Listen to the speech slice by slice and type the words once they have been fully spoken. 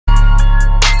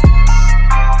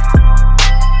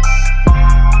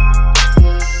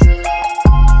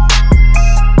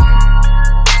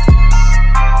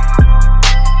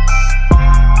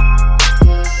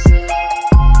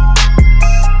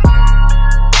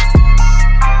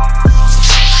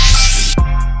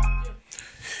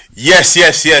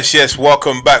Yes.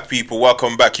 Welcome back, people.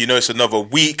 Welcome back. You know it's another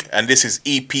week, and this is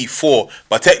EP4,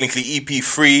 but technically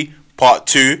EP3 Part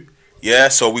 2. Yeah,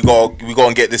 so we got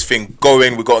to get this thing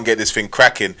going. We got to get this thing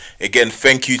cracking. Again,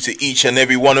 thank you to each and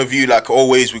every one of you. Like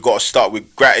always, we got to start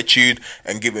with gratitude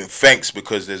and giving thanks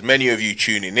because there's many of you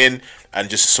tuning in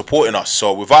and just supporting us.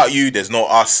 So without you, there's no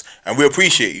us, and we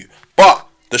appreciate you. But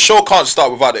the show can't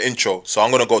start without the intro, so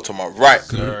I'm gonna go to my right.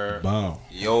 Wow.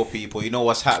 Yo, people, you know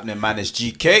what's happening, man? It's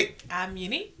GK. I'm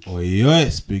Uni. Oh,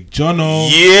 yes, Big Jono.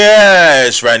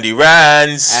 Yes, Randy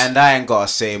Rands. And I ain't gotta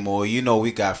say more. You know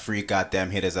we got 3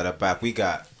 goddamn hitters at the back. We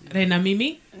got Reina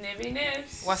Mimi. Nibby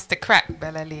Nibs. What's the crack,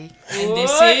 Bella Lee? And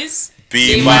this is...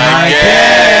 Be my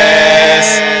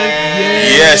guest.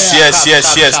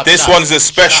 Yes. This one's a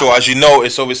special. As you know,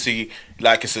 it's obviously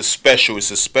like it's a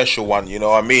special one. You know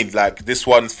what I mean? Like this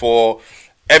one's for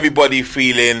everybody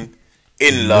feeling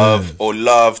in love or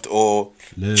loved or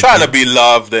trying to be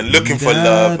loved and looking for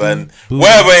love and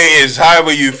wherever it is,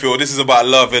 however you feel. This is about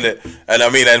love, innit? And I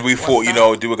mean, and we thought, you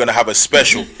know, we were gonna have a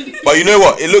special. But you know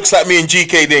what? It looks like me and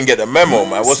GK didn't get the memo,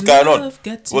 man. What's going on?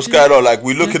 What's going on? Like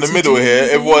we look in the middle here.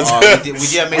 Everyone's. we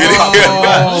didn't make the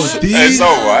cut. It's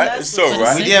alright. It's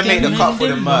alright. We didn't make the cut for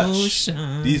the merch.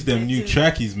 These them new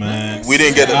trackies, man. We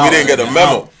didn't get the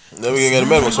memo. No, we didn't get a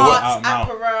memo. So what?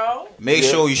 Apparel. Make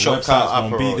sure you shop Website's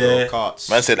gonna be there. carts.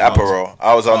 Man said apparel.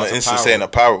 I was on the Insta saying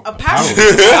apparel. Apparel.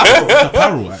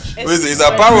 Apparel, actually. What is it? Is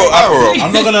that apparel? Apparel.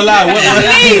 I'm not gonna lie.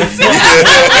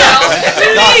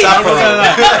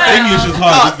 English is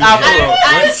hard.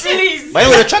 But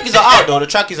anyway, the trackies are out though. The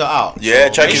trackies are out. Yeah,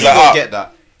 so trackies are out. Get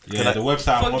that. Yeah, the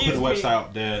website. I'm gonna put the website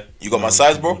out there. You got my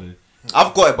size, bro?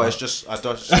 I've got it, but it's just I'm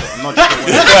not just wearing it.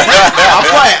 I've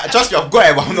got it. Trust me, I've got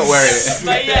it, but I'm not wearing it.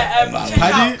 But yeah, check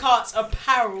out Carts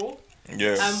Apparel.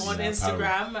 Yeah. On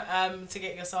Instagram to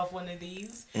get yourself one of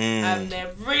these.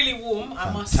 They're really warm,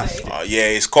 I must say. Yeah,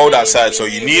 it's cold outside, so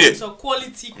you need it. So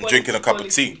quality. I'm drinking a cup of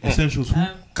tea. Essentials.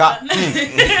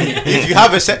 If you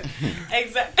have a set.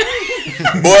 Exactly.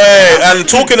 Boy, and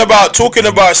talking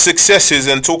about successes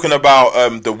and talking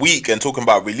about the week and talking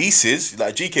about releases,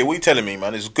 like GK, what are you telling me,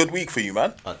 man? It's a good week for you,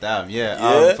 man. Oh damn,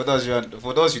 yeah. For those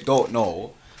who don't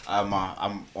know, I'm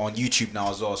on YouTube now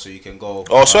as well, so you can go.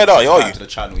 Oh, swear down, are you? To the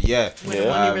channel, yeah. Where the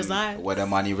money resides. Where the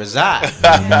money resides.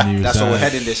 That's what we're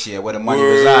heading this year. Where the money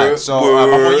resides. So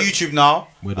I'm on YouTube now.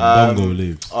 Where the bongo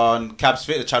lives. On Cabs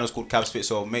Fit, the channel's called Cabs Fit.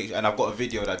 So and I've got a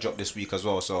video that dropped this week as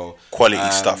well. So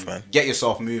quality stuff, man. Get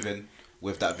yourself moving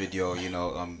with that video. You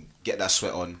know, get that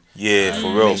sweat on. Yeah,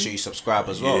 for real. Make sure you subscribe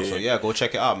as well. So yeah, go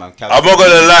check it out, man. I'm not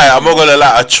gonna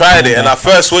lie. I tried it, and at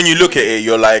first when you look at it,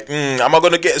 you're like, am I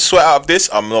gonna get a sweat out of this?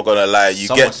 I'm not gonna lie.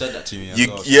 Someone said that to me. You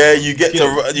get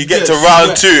to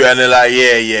round 2, and they're like,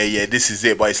 yeah, this is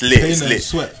it. But it's lit. It's lit.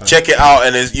 Sweat, check it out,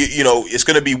 and it's, you know, it's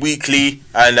gonna be weekly,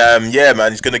 and yeah,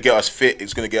 man, it's gonna get us fit.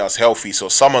 It's gonna get us healthy. So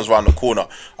summer's around the corner.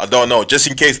 I don't know. Just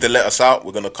in case they let us out,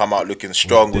 we're gonna come out looking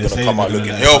strong. We're gonna come out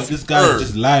looking healthy. This guy's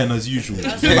just lying as usual.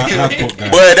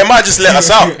 Well, they might just let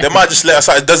us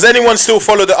out. Does anyone still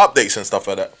follow the updates and stuff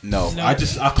like that? No. I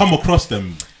come across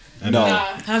them. No.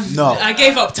 I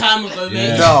gave up time ago,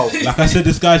 man. No. Like I said,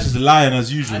 this guy's just lying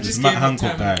as usual. This Matt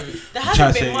Hancock guy. There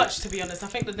hasn't been much, to be honest. I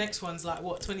think the next one's like,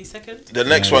 what, 20 seconds? The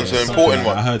next one's an important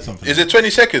one. I heard something. Is it 20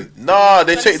 seconds? Nah,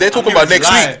 they're talking about next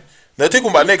week. They're talking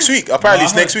about next week. Apparently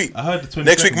it's next week. I heard the 20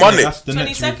 next week, Monday.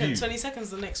 20 seconds. 20 seconds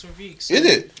the next review. Is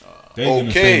it?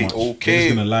 Okay. They're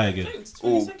gonna lie again. 20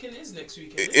 seconds is next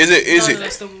week. Is it?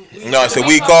 No, it's the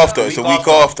week after. It's the week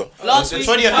after. Last week.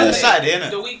 The 20th is a Saturday, isn't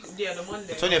it? The week, the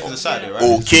Monday. 20th is a Saturday, right?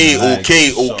 Okay.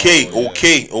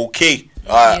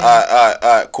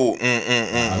 Alright, cool.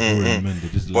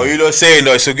 But you know what I'm saying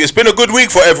though, it's been a good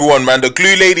week for everyone, man. The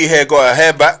glue lady here got her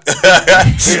hair back. You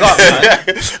know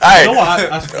what?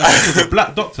 I think it's a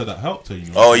black doctor that helped her, you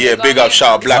know. Oh yeah, big up,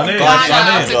 shout out Black.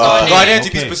 Ghanaian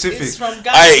to be specific.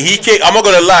 He came, I'm not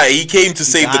gonna lie, he came to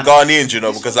save the Ghanaians, you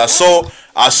know, because I saw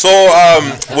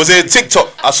was it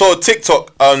TikTok? I saw a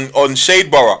TikTok on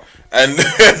Shadeborough, and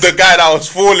the guy that was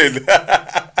falling.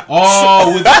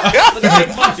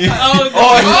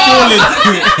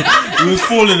 He was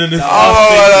falling in his ass.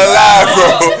 Oh,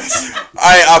 bro.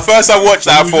 At first I watched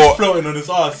that, I thought floating on his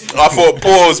ass. I thought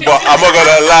pause, but I'm not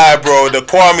gonna lie, bro. The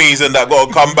Kwame's and that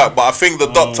gotta come back, but I think the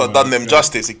doctor done them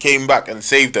justice. He came back and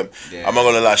saved them. Yeah. I'm not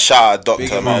gonna lie, shout out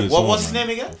doctor, man. What was his name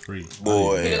again?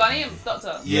 Boy. The Ghanaian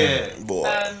doctor. Yeah. Boy.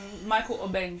 Michael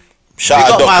Obeng.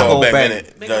 Shout out Dr. Obeng,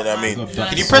 innit? You know what I mean?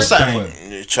 Can you press that for him?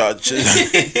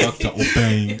 Dr.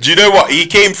 Obeng. Do you know what? He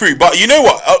came through. But you know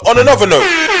what? On another note,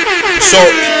 so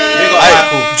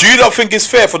Do you not think it's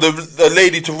fair for the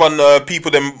lady to run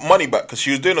people them money back because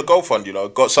she was doing a GoFund? You know,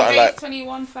 got something like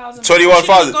 21,000.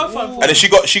 21,000, and then she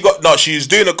got no. She was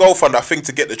doing a GoFund, I think,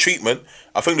 to get the treatment.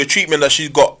 I think the treatment that she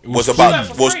got was about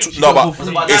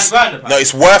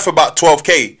it's worth about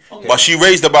 12k, but she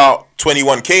raised about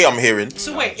 21k. I'm hearing.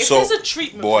 So wait, if there's a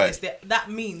treatment for this, that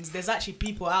means there's actually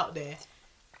people out there.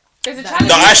 There's a challenge.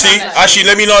 No, actually,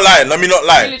 let me not lie.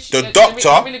 The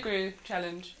doctor.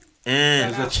 Challenge.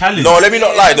 There's a challenge. No, let me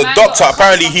not lie. The doctor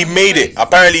apparently he made it.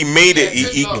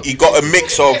 He got a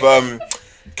mix of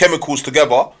chemicals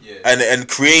together and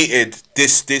created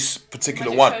this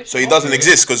particular one. So it doesn't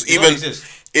exist because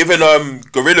even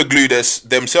Gorilla Glue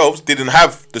themselves didn't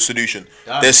have the solution.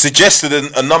 They suggested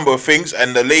a number of things,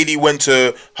 and the lady went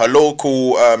to her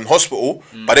local hospital,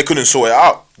 but they couldn't sort it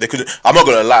out. They couldn't. I'm not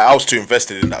gonna lie, I was too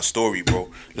invested in that story, bro.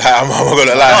 Like I'm not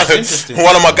gonna lie.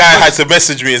 One of my guys had to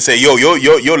message me and say, "Yo,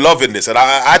 you're loving this," and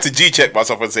I had to G-check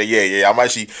myself and say, "Yeah, I'm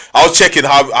actually." I was checking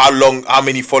how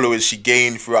many followers she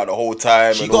gained throughout the whole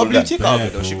time. She got a blue tick out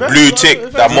of it, though. Blue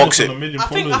tick that mocks it.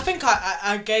 I think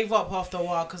I gave up after a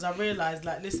while because I realized,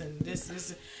 like, listen,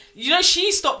 this, you know,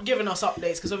 she stopped giving us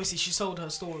updates because obviously she sold her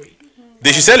story.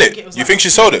 Did she sell it? You think she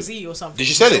sold it? Or something. Did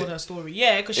she sell it? Sold her story.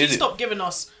 Yeah, because she stopped giving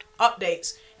us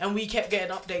updates. And we kept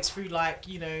getting updates through, like,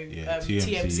 you know,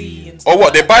 TMZ and stuff. Oh,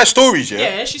 what? They buy stories, yeah?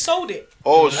 Yeah, she sold it.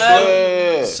 Oh,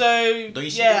 shit. So,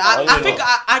 yeah, I think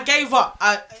I gave up.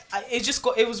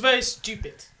 It was very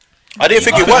stupid. I didn't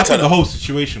think it worked. The whole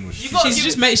situation was.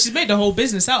 She's made the whole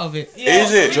business out of it. Yeah,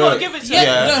 is it? You gotta give it to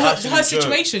her. Her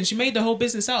situation, she made the whole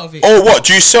business out of it. Oh, what?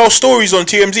 Do you sell stories on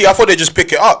TMZ? I thought they just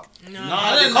pick it up. No,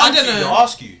 I don't know. They'll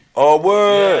ask you. Oh,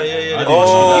 word. Yeah. You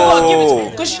gotta give it to me.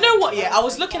 Because you know what, I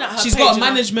was looking at her She's page got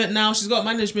management now. She's got a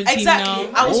management team now.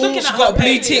 I was looking at she's her got blue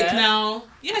page, tick now.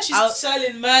 Yeah, she's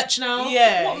selling merch now.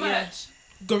 Yeah. What merch?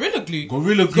 Gorilla Glue.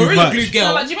 Gorilla Glue Glue No,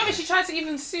 girl. like, do you remember she tried to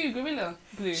even sue Gorilla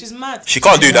Glue? She's mad. She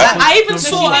can't do that. I even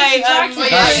saw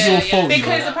That's your fault.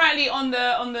 because apparently on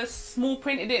the small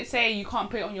print it didn't say you can't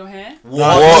put it on your hair.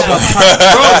 What?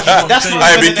 That's not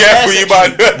Hey, be even in the careful, you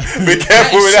man. Be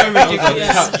careful with So that. ridiculous.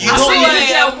 I saw a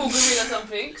gel called Gorilla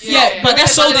something. Yeah, but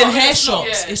that's sold in hair It's not-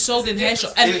 shops. yeah. It's sold in hair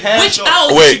shops. And In hair which shops.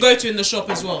 aisle Wait. did you go to in the shop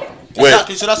as well?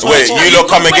 Exactly, so that's Wait, you lot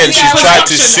come again. She's tried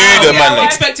to sue the man. You're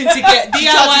expecting to get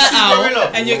DIY Gorilla.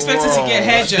 out, and you're expecting to get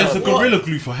hair There's a gel. Gorilla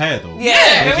Glue for hair though.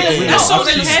 Yeah, that's sold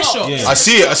in I've hair seen- shops. yeah. I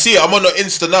see it. I'm on the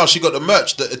Insta now. She got the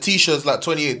merch. The t-shirt's like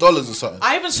 $28 or something.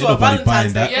 I even saw a nobody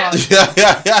Valentine's buying Day that.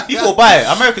 card. Yeah. People buy it.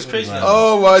 America's crazy now.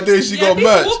 Oh my days, she got People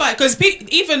merch. will buy because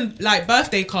even like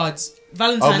birthday cards,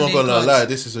 Valentine's I'm not Day gonna cards, lie.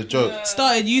 This is a joke.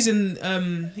 started using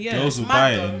Girls will mad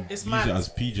buy it though. and It's use mad. it as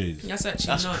PJs. That's actually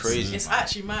That's nuts. crazy. It's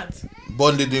actually mad.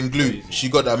 Bonded in glue. She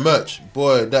got that merch.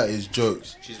 Boy, that is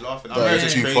jokes. She's laughing. That America's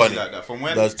is too crazy funny. like that. From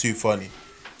when? That's too funny.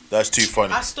 That's too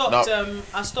funny. I stopped. Now-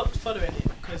 I stopped following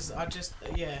it because I just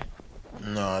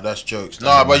Nah, that's jokes.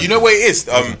 Nah, but you know what it is.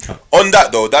 On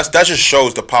that though, that just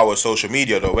shows the power of social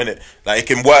media, though, innit? Like it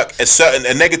can work.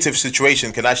 A negative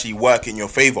situation can actually work in your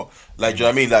favor. Like, do you know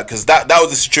what I mean? Like, because that was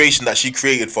the situation that she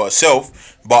created for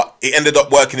herself, but it ended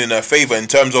up working in her favor in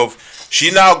terms of she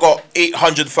now got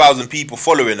 800,000 people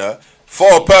following her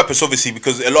for a purpose, obviously,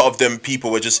 because a lot of them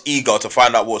people were just eager to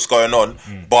find out what's going on.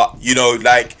 But you know,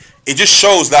 like it just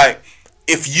shows like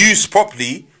if used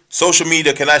properly, social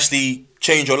media can actually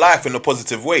change your life in a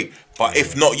positive way, but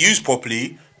if not used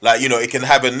properly, like, you know, it can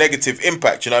have a negative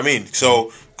impact. You know what I mean?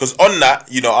 So, because on that,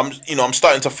 I'm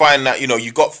starting to find that,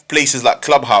 you got places like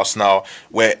Clubhouse now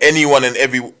where anyone and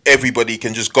everybody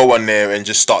can just go on there and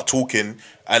just start talking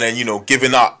and then,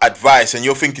 giving out advice, and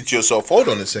you're thinking to yourself, hold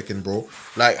on a second, bro,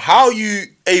 like, how are you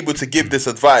able to give this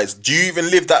advice? Do you even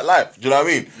live that life? Do you know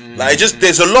what I mean? Like,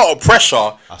 there's a lot of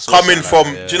pressure coming from,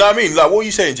 do you know what I mean? Like, what are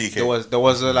you saying, GK? There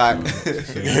was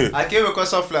a I came across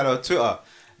something like on Twitter.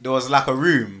 There was like a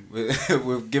room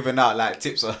with giving out like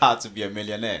tips on how to be a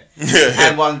millionaire,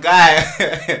 and one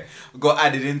guy got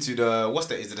added into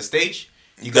is it the stage?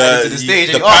 You got into the stage.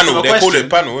 The and you asked him panel. a They question. call it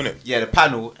panel, innit? Yeah, the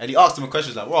panel, and he asked him a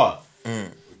question like, "What?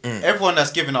 Everyone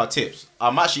that's giving out tips,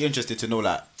 I'm actually interested to know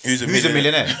like who's a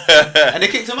millionaire?" And they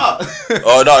kicked him out.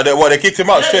 Oh no! They kicked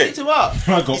him out They straight. kicked him out.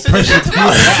 I got He said they pressure. kicked him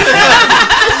out.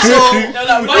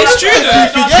 But it's true though.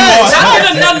 Yeah, How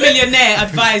can a non-millionaire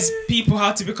advise people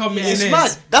how to become millionaires? it's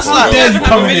mad. That's Well, like then Then have a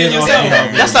come million in yourself.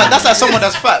 that's like someone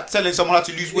that's fat telling someone how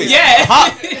to lose weight. Yeah.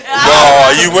 Bro,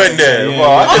 you went there. Yeah.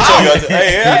 Bro, I can tell you how to, I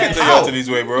can tell you how to lose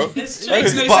weight, bro. It makes no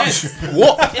But sense.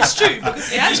 what? It's true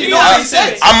because It actually you know what makes I'm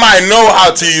saying. sense. I might know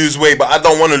how to use weight, but I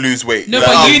don't want to lose weight. No, Like,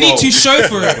 but you bro. need to show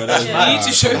for it. But that's You mad. need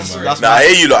to show Come for on, it. That's Nah, I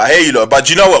hear you lot. But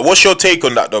do you know what? What's your take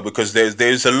on that though? Because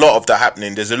there's a lot of that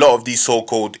happening. There's a lot of these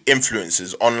so-called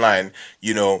influencers online,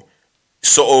 you know,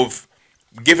 sort of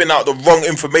giving out the wrong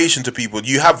information to people.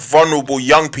 You have vulnerable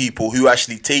young people who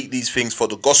actually take these things for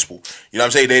the gospel. You know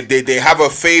what I'm saying? They have a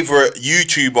favorite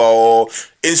YouTuber or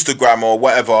Instagram or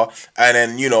whatever, and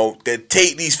then, you know, they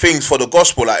take these things for the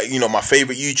gospel. Like, you know, my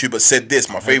favorite YouTuber said this,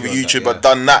 my favorite YouTuber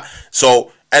done that.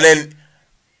 So, and then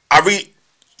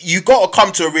you got to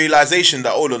come to a realization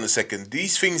that, hold on a second,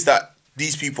 these things that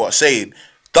these people are saying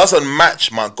doesn't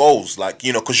match my goals. Like,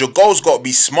 you know, because your goals got to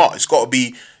be smart. It's got to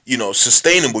be, you know,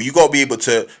 sustainable. You got to be able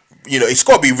to, you know, it's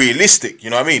got to be realistic. You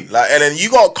know what I mean? Like, and then you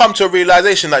got to come to a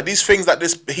realization that these things that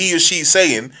he or she is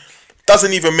saying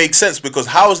doesn't even make sense, because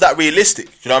how is that realistic?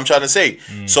 You know what I'm trying to say?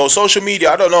 So social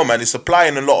media, I don't know, man, it's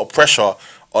applying a lot of pressure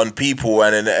on people,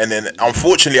 and then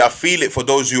unfortunately I feel it for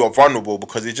those who are vulnerable,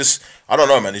 because it just, I don't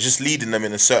know, man, it's just leading them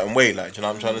in a certain way. Like, you know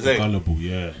what I'm trying to say? Gullible,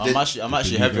 yeah. I'm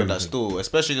actually heavy on that still,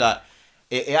 especially like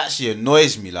it actually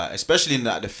annoys me, like especially in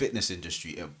like the fitness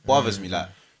industry. It bothers me. Like,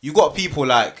 you got people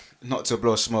like, not to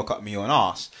blow smoke up me on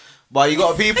ass, but you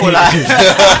got people like you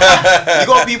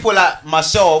got people like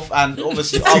myself and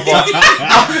obviously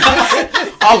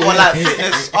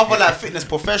other like fitness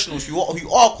professionals who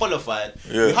are qualified,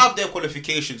 who have their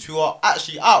qualifications, who are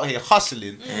actually out here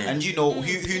hustling, and you know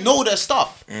who know their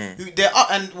stuff, who they're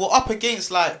up, and we're up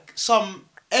against like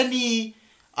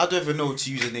I don't even know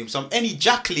to use a name, any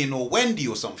Jacqueline or Wendy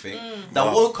or something that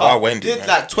woke up, Wendy, did man.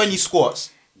 like 20 squats,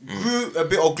 grew a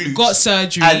bit of glutes, Got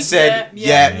surgery. and said,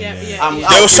 Yeah.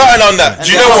 There was something on that.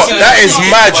 Do you know what? That is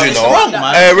mad, you It's know. wrong,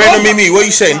 man. Rena Mimi, what are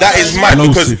you saying? That is mad,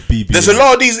 because Explosive BBL. there's a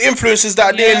lot of these influencers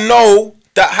that I didn't know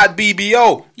that had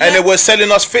BBL, and they were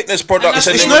selling us fitness products,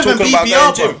 and It's they not were even talking about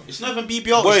BBL, going bro. gym. It's not even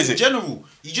BBL. What It's is in it? general.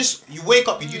 You wake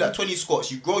up, you do that 20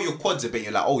 squats, you grow your quads a bit.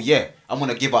 You're like, oh yeah, I'm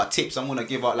gonna give out tips. I'm gonna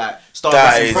give out like start That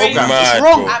wrestling is programs. mad, It's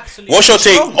wrong. bro. Absolutely. What's your It's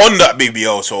take wrong. on that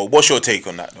BBL? So, what's your take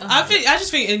on that? I just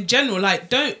think in general, like,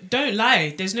 don't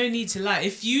lie. There's no need to lie.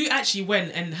 If you actually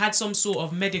went and had some sort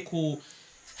of medical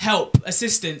help,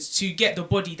 assistance to get the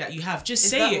body that you have, just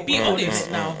say it. Be honest.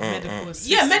 now. Medical assistance.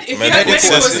 Yeah, if you had Medical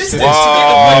medical assistance. assistance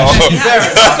Wow. to get the body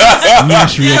that you have.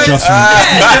 Nice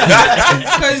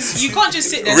readjustment. Because you can't just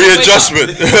sit there and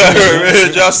Readjustment.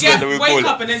 Readjustment. we wake call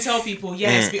up it. and then tell people,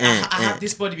 yes, I have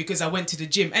this body because I went to the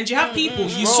gym. And you have people,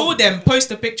 you saw them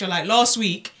post a picture like last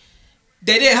week,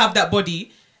 they didn't have that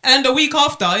body. And the week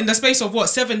after, in the space of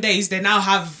 7 days, they now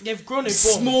have They've grown a bum.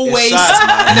 small It's waist sad,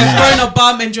 man. and they've grown a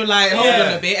bum, and you're like, hold Yeah.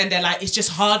 on a bit, and they're like, it's just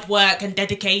hard work and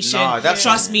dedication. Nah, that's-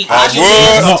 Trust me. Hard I work.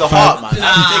 Take Not stuff to heart, man.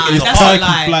 Nah, Take it to that's heart. a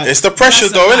lie. Like, It's the pressure,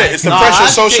 That's a though, lie. innit? It's the Nah, pressure I of have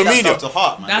to social take that media. stuff to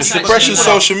heart, man. That's It's the actually pressure of lie.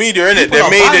 social media, innit? People They are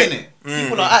made buying it.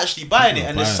 People are actually buying it,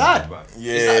 and it's sad, bro. It's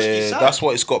actually Yeah, sad. that's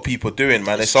what it's got people doing,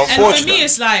 man. It's And for unfortunate. me,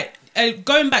 it's like,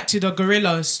 going back to the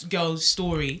gorilla girl's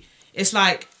story, it's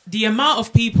like the amount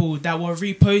of people that were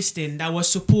reposting, that were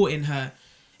supporting her.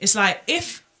 It's like,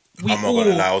 if we I'm not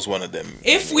gonna lie, I was one of them.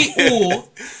 if we all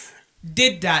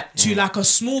did that to like a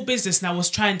small business that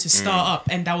was trying to start up,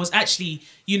 and that was actually,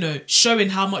 you know, showing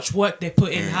how much work they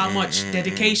put in, how much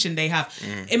dedication they have.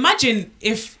 Imagine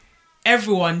if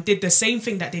everyone did the same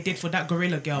thing that they did for that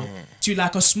gorilla girl to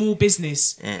like a small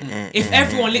business. If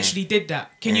everyone literally did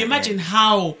that, can you imagine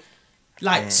how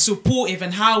like supportive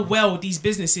and how well these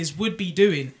businesses would be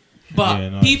doing? But Yeah,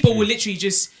 no, people it's will true. literally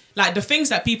just like the things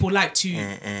that people like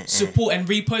to support and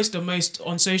repost the most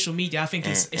on social media. I think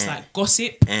it's like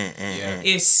gossip, Yeah.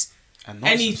 it's And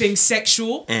nonsense. anything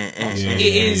sexual, yeah, it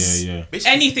is yeah.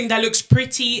 Basically, anything that looks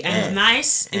pretty and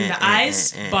nice in the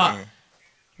eyes, but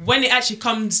when it actually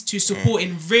comes to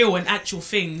supporting real and actual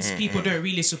things, people don't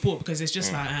really support, because it's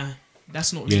just like,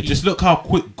 that's not really. Yeah, just look how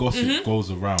quick gossip goes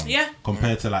around. Yeah.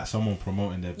 Compared to like someone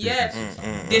promoting their business. Yeah. or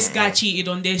something. This guy cheated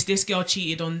on this girl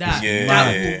cheated on that. Yeah.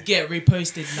 That Yeah. will get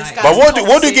reposted. Like, guy- But what do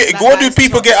toxic, what do that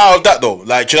people guy's get out of that though?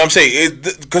 Like, do you know what I'm saying?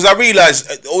 Because I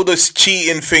realize all this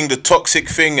cheating thing, the toxic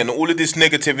thing, and all of this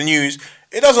negative news,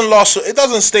 it doesn't last. It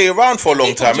doesn't stay around for a long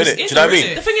People time, just innit? Do you know what I ignorant,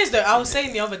 mean? The thing is, though, I was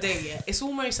saying the other day, yeah, it's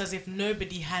almost as if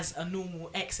nobody has a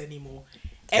normal ex anymore.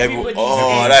 Everybody's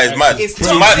Oh, ex that is mad. is It's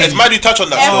mad. toxic. It's mad you touch on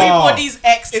that. Still. Everybody's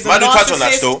ex is a Mad you touch on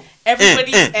that narcissist. still.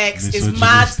 Everybody's ex is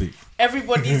mad. Misogynistic.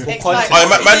 Everybody's ex. content. Oh,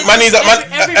 man need that.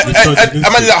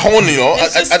 Man need that horn, you know.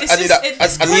 It's just, I need that.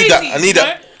 I need that. I need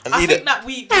that. I I need think it. that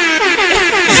we,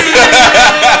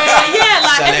 yeah,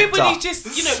 like Selector. everybody's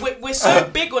just, you know, we're so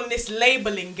big on this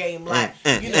labeling game, like,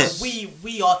 you know,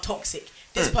 we are toxic.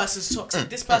 This person's toxic.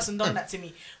 This person done that to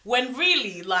me. When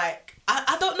really, like,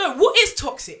 I don't know what is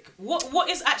toxic. What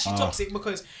is actually toxic?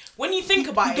 Because when you think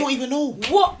about we don't even know.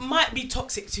 what might be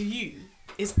toxic to you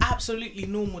is absolutely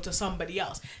normal to somebody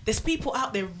else. There's people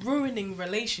out there ruining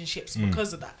relationships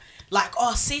because of that. Like,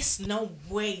 oh, sis, no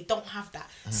way, don't have that.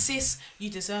 Sis, you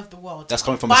deserve the world. That's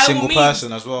coming from a single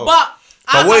person as well. But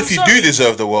what if you do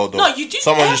deserve the world, though? No, you do.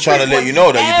 Someone's just trying to let you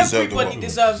know that you deserve the world. Everybody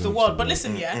deserves the world. But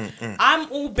listen,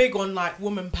 I'm all big on like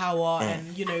woman power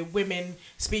and women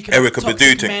speaking of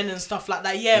toxic men and stuff like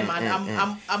that. Yeah,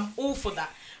 man, I'm all for that.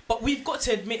 But we've got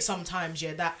to admit sometimes,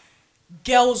 that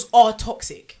girls are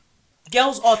toxic.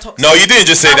 Girls are toxic. No, you didn't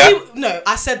just say that. No,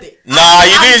 I said it. Nah,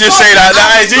 you didn't just say that.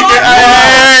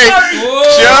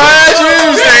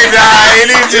 You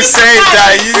didn't just say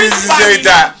that. You didn't just say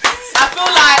that. I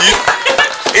feel like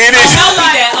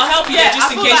I'll help you there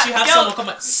just in case you have someone come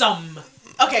at some.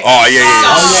 Okay. Oh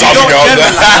yeah. Some girls. You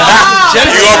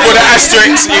gonna put the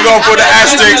asterisk. You gonna put the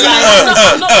asterisk.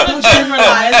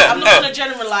 I'm not gonna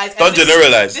generalize. Don't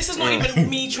generalize. This is not even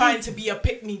me trying to be a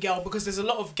pick me girl, because there's a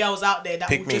lot of girls out there that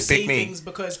will just say things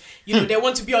because they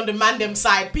want to be on the man them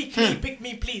side. Pick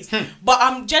me, please. But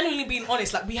I'm genuinely being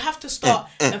honest. Like, we have to start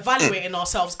evaluating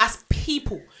ourselves as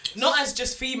people. Not as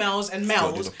just females and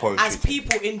males, as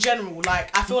people in general.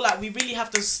 Like, I feel like we really have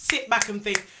to sit back and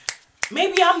think,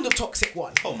 maybe I'm the toxic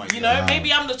one. Oh my God.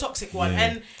 Maybe I'm the toxic one.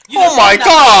 And oh my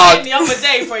God. The other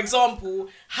day, for example,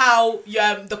 how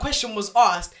the question was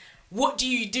asked, what do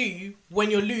you do when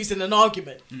you're losing an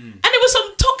argument? And it was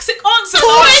some toxic answers.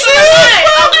 I'm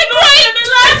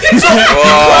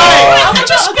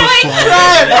just going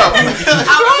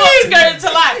to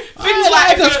lie. Things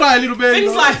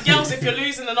like girls, if you're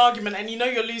losing an argument and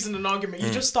you're losing an argument,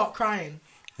 you just start crying.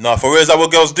 No, for real, is that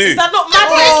what girls do? Is that not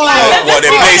madness? What,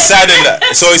 they play sad in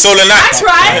that? So it's all an act? That's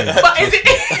right. But is it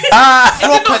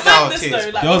not madness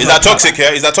though? Is that toxic,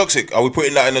 yeah? Is that toxic? Are we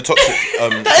putting that in the toxic?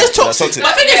 That is toxic.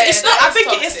 I think it's not. I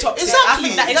think it is toxic. Exactly. I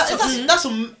think that is toxic. That's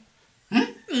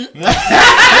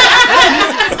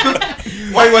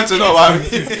What you want to know about me?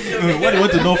 What do you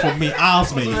want to know from me?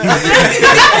 Ask me.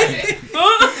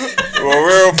 For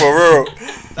real.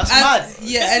 That's mad.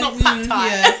 Yeah, it's not pad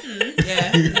thai.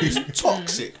 It's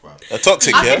toxic, bro.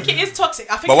 Toxic, yeah? I think it is toxic.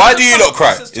 But why do you not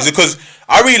cry? Is it because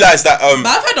I realised that But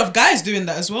I've heard of guys doing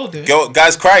that as well, though.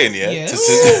 Guys crying, yeah? Yes.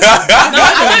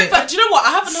 But do you know what?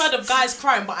 I haven't heard of guys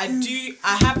crying, but I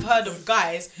have heard of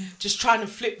guys just trying to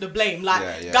flip the blame.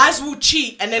 Like, guys will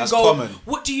cheat and then That's go, common.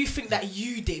 what do you think that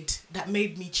you did that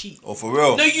made me cheat? Oh, for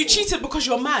real? No, you cheated because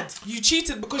you're mad. You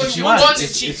cheated because you Mad. wanted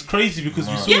to cheat. It's crazy because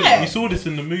we saw this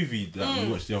in the movie that we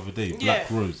watched the other day, Black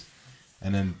Rose.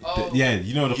 And then,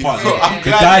 you know the part. The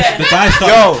guy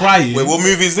started crying. Wait, what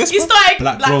movie is this? He started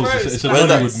Black Rose. It's a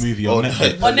Hollywood movie on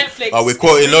Netflix. On Netflix. Oh, we're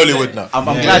quoting Hollywood now. I'm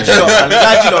glad you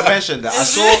not mentioned that.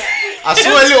 I saw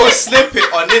a little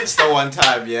snippet on Insta one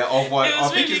time, of one. I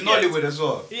think it's Nollywood as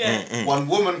well. Yeah. One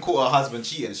woman caught her husband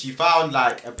cheating. She found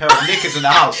like a pair of knickers in the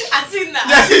house. I seen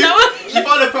that. She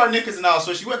found a pair of knickers in the house,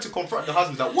 so she went to confront the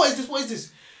husband. Like, what is this? What is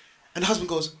this? And the husband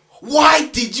goes, "Why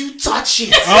did you touch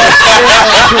it?"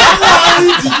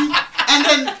 Why did you? And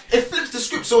then it flips the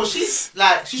script, so she's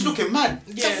looking mad.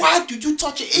 So why did you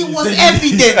touch it? It was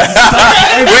evidence.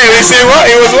 Wait, say what?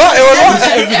 It was what? It was what?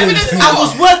 Evidence. I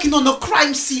was working on the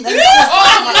crime scene and it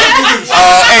was evidence.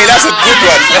 Hey, that's a good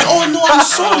one. Oh no, I'm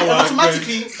sorry. And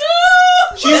automatically,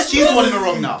 she's the one in the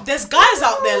wrong now. There's guys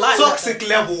out there like Toxic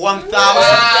level 1000.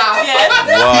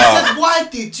 Yeah. He said, "Why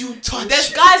did you touch?"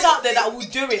 There's guys out there that will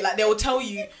do it. Like, they will tell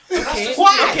you,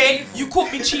 okay, you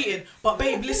caught me cheating, but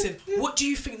babe, listen, what do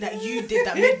you think that you did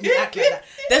that made me act like that?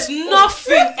 There's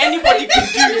nothing anybody can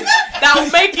do that will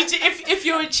make you cheat. If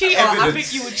you're a cheater, I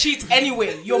think you would cheat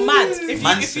anyway. You're mad.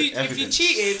 If you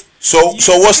cheated. So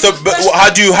what's the? How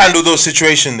do you handle those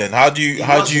situations then? How do you?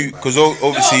 Because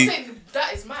obviously.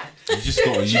 That is mad. You just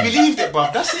got. She believed it,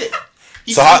 but that's it.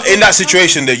 So how, in that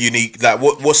situation, they're unique. Like,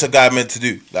 what's a guy meant to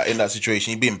do? Like, in that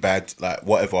situation, he being bad, like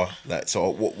whatever. Like, so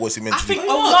what's he meant to do? I think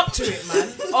own up to it,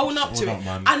 man. Own up to it.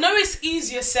 Man. I know it's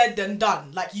easier said than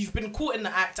done. Like, you've been caught in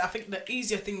the act. I think the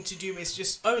easier thing to do is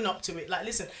just own up to it. Like,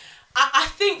 listen, I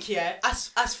think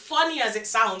as funny as it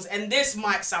sounds, and this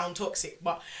might sound toxic,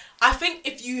 but I think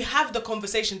if you have the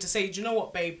conversation to say, do you know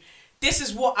what, babe, this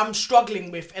is what I'm struggling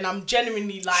with, and I'm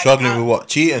genuinely like struggling with what?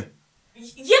 Cheating.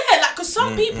 Yeah, like, because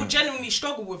some people genuinely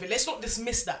struggle with it. Let's not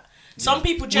dismiss that. Some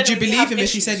people genuinely Would you believe him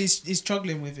issues. if he said he's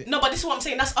struggling with it? No, but this is what I'm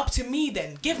saying. That's up to me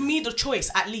then. Give me the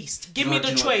choice at least. Give me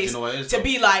the choice to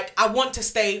be like, I want to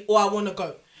stay or I want to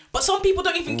go. But some people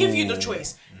don't even give you the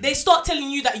choice. they start telling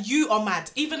you that you are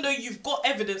mad, even though you've got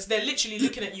evidence. They're literally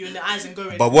looking at you in the eyes and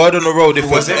going. But word on the road, if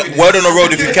you catch word on the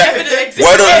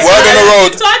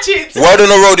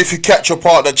road, if you catch your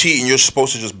partner cheating, you're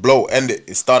supposed to just blow, end it.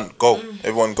 It's done. Go,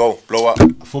 everyone, go, blow up.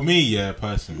 For me, yeah,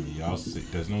 personally, I'll say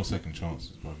there's no second chances,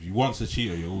 bro. If you once a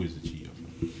cheater, you're always a cheater.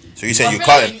 So you saying you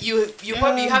can't? You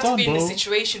probably have to be in the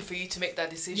situation for you to make that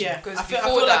decision. Yeah, because I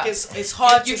feel like it's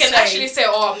hard. You can actually say,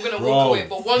 "Oh, I'm gonna walk away,"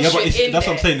 but once you're in that's there, what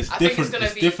I'm saying. It's different.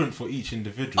 It's be different for each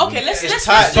individual. Okay, let's Some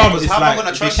it's how am I like gonna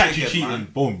if they trust catch you you again, cheating, man?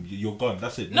 boom, you're gone.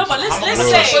 That's it. No, but let's say.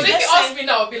 Because if you ask me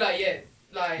now, I'll be like, yeah,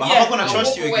 like. But how am I gonna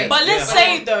trust you again? But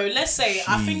let's say,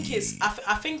 I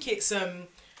think it's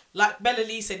like Bella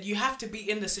Lee said, you have to be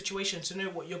in the situation to know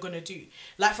what you're gonna do.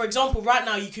 Like, for example, right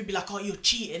now you could be like, oh, you're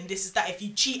cheating, this is that. If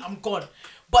you cheat, I'm gone.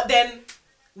 But then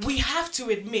we have to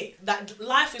admit that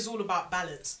life is all about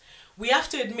balance. We have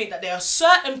to admit that there are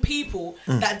certain people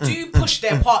that do push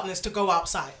their partners to go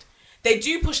outside. They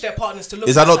do push their partners to look.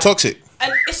 Is that outside. not toxic?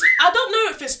 And I don't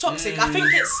know if it's toxic. I think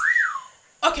it's.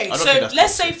 Okay, so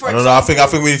let's say for example. No, I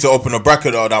think we need to open a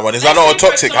bracket on that one. Is that not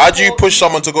toxic? How do you push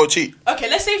someone to go cheat? Okay,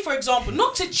 let's say for example,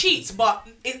 not to cheat, but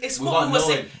it's what we were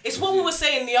saying. It's what we were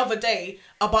saying the other day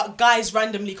about guys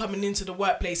randomly coming into the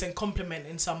workplace and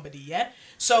complimenting somebody. Yeah.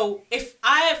 So if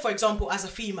I, for example, as a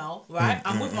female, right,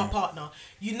 I'm with my partner,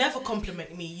 you never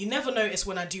compliment me. You never notice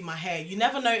when I do my hair. You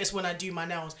never notice when I do my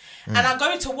nails. And I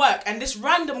go to work and this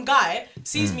random guy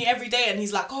sees me every day and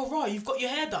he's like, oh, Raw, you've got your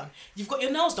hair done. You've got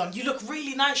your nails done. You look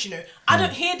really nice, you know. I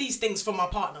don't hear these things from my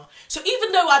partner. So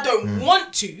even though I don't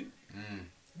want to,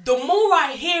 the more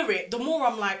I hear it, the more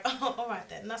I'm like, oh, all right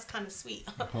then, that's kind of sweet.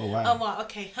 Oh, wow. Oh, wow,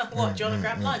 okay. What, do you want to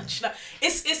grab lunch? Like,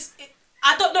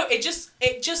 I don't know. It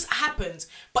just happens.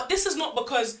 But this is not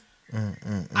because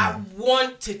I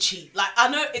want to cheat. Like, I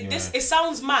know it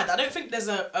sounds mad. I don't think there's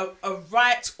a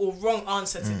right or wrong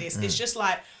answer to this. It's just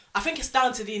like, I think it's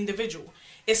down to the individual.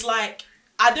 It's like,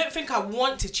 I don't think I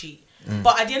want to cheat.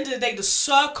 But at the end of the day, the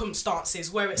circumstances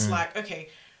where it's like, okay,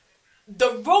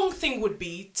 the wrong thing would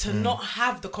be to not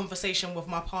have the conversation with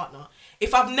my partner.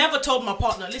 If I've never told my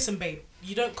partner, listen, babe,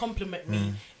 you don't compliment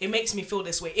me. It makes me feel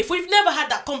this way. If we've never had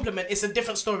that compliment, it's a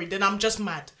different story. Then I'm just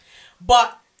mad.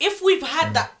 But if we've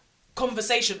had that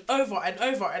conversation over and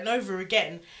over and over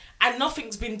again and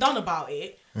nothing's been done about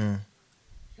it,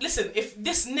 listen, if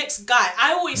this next guy,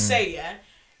 I always say, yeah,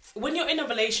 when you're in a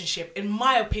relationship, in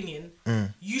my opinion,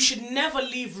 you should never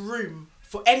leave room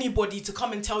for anybody to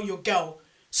come and tell your girl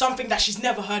something that she's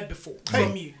never heard before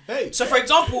from you. So, for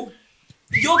example,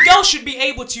 your girl should be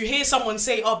able to hear someone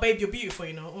say, oh, babe, you're beautiful,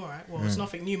 you know. All right, well, it's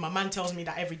nothing new. My man tells me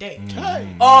that every day.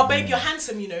 Oh, babe, you're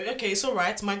handsome, you know. Okay, it's all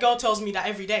right. My girl tells me that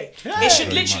every day. It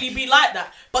should literally be like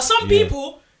that. But some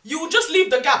people, you will just leave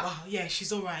the gap. Oh, yeah,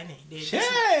 she's all right, innit?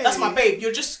 That's my babe.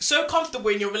 You're just so comfortable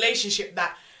in your relationship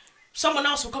that someone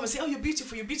else will come and say, oh, you're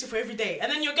beautiful every day.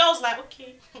 And then your girl's like,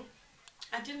 okay,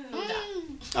 I didn't know that.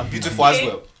 I'm beautiful as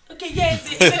well. Okay, yeah,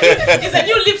 it's a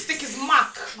new lipstick is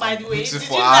MAC, by the way.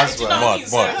 Beautiful as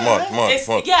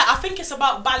well. Yeah, I think it's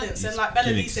about balance. And like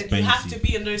Bella Lee said, you have to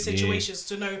be in those situations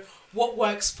to know what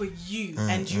works for you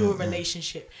and your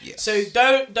relationship. Yes. So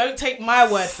don't take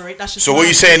my word for it. That's just. So what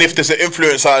you saying? If there's an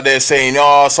influence out there saying,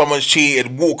 "Oh, someone's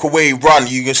cheated, walk away, run,"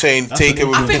 you can saying take it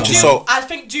with a pinch of salt. I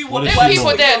think do what there's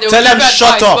people there. Tell them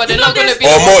shut up. But they're not gonna be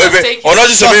or motivate, or not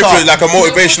just an influence, like a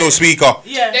motivational speaker.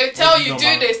 Yeah, they'll tell you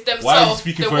do this themselves. Why are you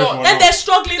speaking for everyone and else? they're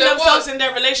struggling themselves in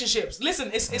their relationships.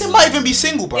 Listen, it's they might even be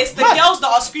single, bro. It's the girls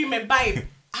that are screaming, "Babe,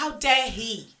 how dare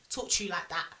he talk to you like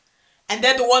that?" And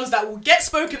they're the ones that will get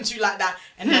spoken to like that,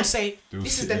 and they'll say,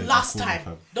 "This is the last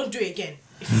time. Don't do it again."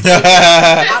 I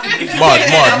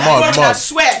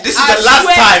swear. This is the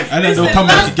last time. And then they'll come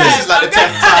back again. This is like the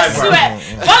 10th time, bro.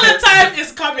 Valentine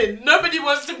is coming. Nobody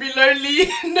wants to be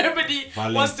lonely. Nobody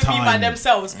wants to be by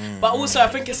themselves. But also, I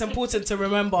think it's important to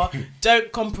remember, don't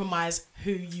compromise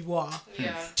who you are.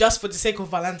 Just for the sake of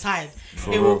Valentine.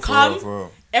 It will come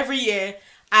every year.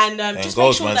 And just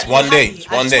make sure that you're happy.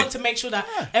 I just want to make sure that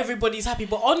everybody's happy.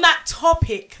 But on that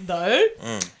topic, though,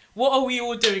 what are we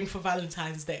all doing for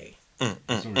Valentine's Day? What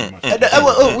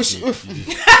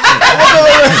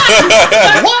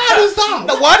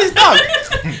is that?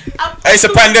 It's a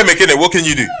pandemic, innit? What can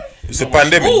you do? It's a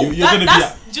pandemic. Ooh, do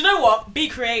you know what? Be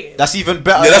creative. That's even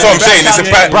better. Yeah, that's what I'm saying.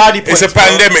 It's a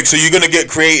pandemic, so you're gonna get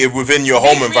creative within your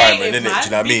home environment, innit? Do you know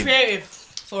what I mean? Be creative.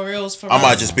 For reals, I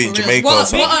might just be in Jamaica or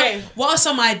something. What are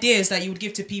some ideas that you would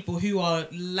give to people who are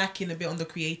lacking a bit on the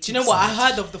creative Do you know what? I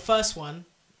heard of the first one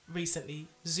recently.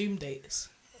 Zoom dates.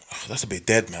 Oh, that's a bit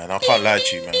dead, man. I can't lie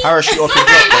to you, man. Parachute off your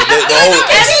drop. The whole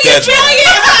it's dead, man.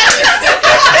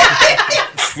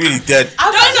 It's really dead.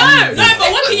 I don't know. No,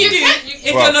 but what can you do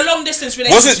if you're in a long distance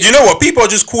relationship? What's it? You know what? People are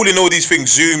just calling all these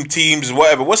things Zoom, Teams,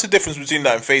 whatever. What's the difference between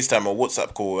that and FaceTime or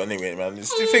WhatsApp call? Anyway, man,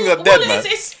 these things are dead, man.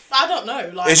 I don't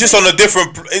know. Like, It's just on a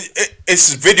different.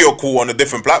 It's video call on a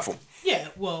different platform. Yeah.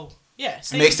 Well. Yeah.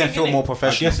 It makes them feel more I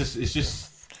professional. guess it's just.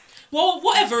 Well,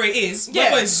 whatever it is,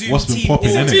 whether it's Zoom, What's been Teams, popping,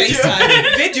 or innit?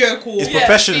 FaceTime, video call. It's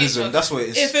professionalism. That's what it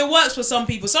is. If it works for some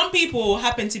people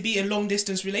happen to be in long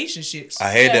distance relationships.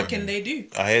 I hear them. What can they do?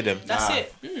 I hear them. That's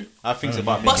it. I think it's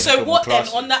about. But making it so feel what more then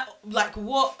classy. on that? Like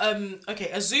what? Okay,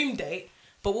 a Zoom date.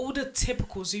 But what would a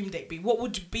typical Zoom date be? What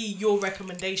would be your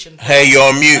recommendation? For Hey, you're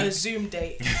on a mute. Zoom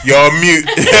date. You're on mute.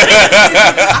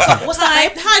 What's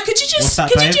that? Hi, could you just? What's that,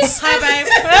 Could you babe? just? Hi,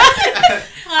 babe.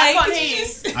 Hi, I can't could hear you you.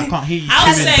 just? I can't hear you.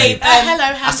 I'll screaming, say, babe. Hello,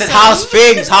 I handsome. said, how's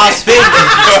things? How's things?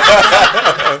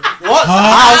 What?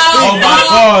 How's Oh things? my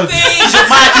god. Is your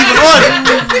mic even on?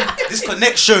 This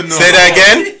connection. Say that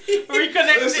again.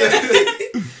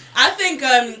 Reconnected. I think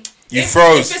You if,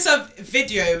 froze. If it's a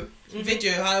video,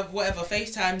 whatever,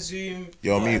 FaceTime, Zoom,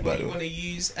 You're on mute, whatever by the you way. want to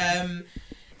use.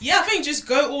 Yeah, I think just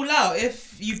go all out.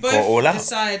 If you both all out.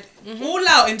 decide all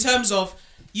out in terms of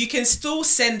you can still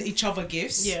send each other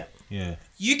gifts. Yeah. Yeah.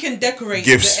 You can decorate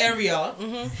Gifts. the area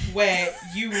where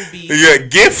you will be. Yeah,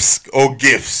 gifts or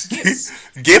gifts?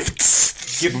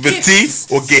 Gifts. With a T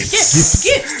or gifts?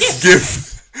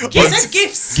 Gifts.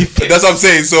 Gifts. Gifts. That's what I'm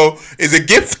saying. So, is a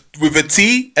gift with a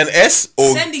T and S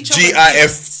or Send each other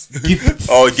GIF? Gift.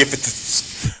 Oh, gift.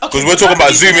 Because we're talking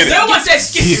about Zoom in No it. one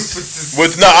says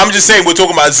gifts. No, I'm just saying we're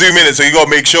talking about Zoom in it, so you gotta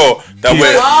make sure that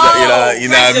we're, you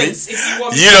know what I mean. Presents, if you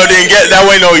want You know, didn't get that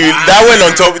went on you. That went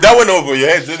on top. That went over your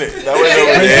head, didn't it? That went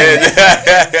over your head.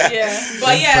 Yeah.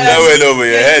 But yeah, That went over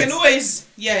your you head. can always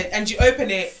and you open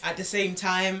it at the same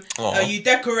time. You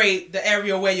decorate the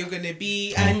area where you're gonna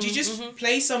be, and you just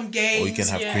play some games. Or you can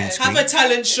have green have screen. a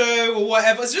talent show or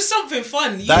whatever. It's just something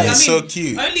fun. That is so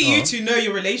cute. Only you two know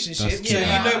your relationship, That's so cute.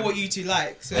 you know what you two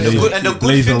like. So And the good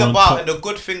Blazer thing on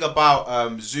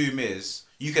about Zoom is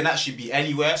you can actually be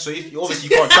anywhere. So if you obviously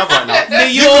can't travel right now,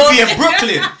 you can be in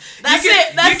Brooklyn. That's You can-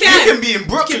 it. That's you You it. can be in you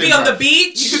Brooklyn. can be on the bruv.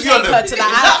 beach. You You can be on Take her the to the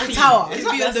Eiffel Tower. can be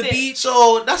on the That's it. beach.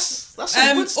 So that's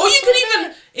some good stuff. Or you could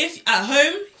even, if at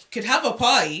home, you could have a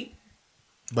party.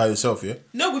 By yourself, yeah.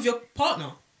 No, with your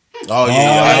partner. Oh yeah,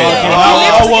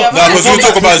 yeah. No, because we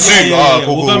talk about Zoom. Yeah,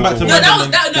 Cool, we're going back to No, men that was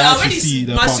and that. No, they I actually already see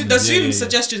their the partners. Zoom Yeah.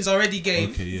 suggestions already gave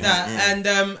Okay, yeah. that, and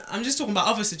I'm just talking about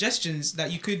other suggestions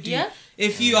that you could do. Yeah.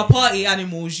 If you are party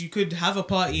animals, you could have a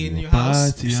party in your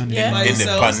house. Party animals. Yeah. by in the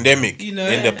yourselves, pandemic. You know,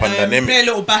 In the pandemic. play a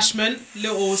little bashment,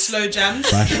 little slow jams.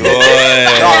 Fashion. Boy,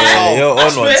 you're on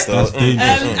one That's still. That's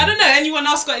dangerous. I don't know. Anyone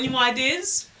else got any more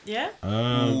ideas? Yeah.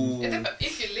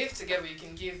 If you live together, you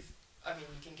can give. I mean,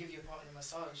 you can give your partner a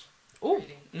massage. Ooh.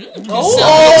 Really.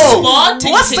 Spa,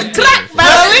 What's the crack,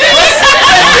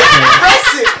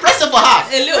 Press it for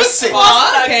half. A little Press it.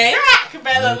 spa, okay.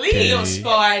 Bella A Lee. little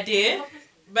spa idea.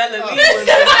 Bella Lee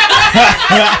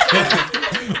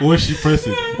was What is she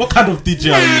pressing? What kind of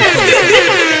DJ are you?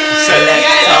 Yeah, a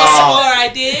little spa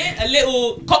idea. A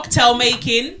little cocktail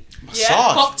making.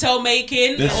 Massage. Cocktail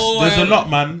making. There's a lot,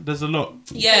 man. There's a lot.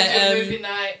 Yeah, movie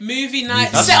night. movie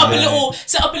night. That's Set up nice.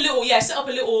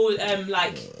 a little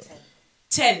like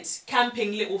tent,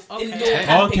 camping, little indoor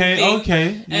camping thing.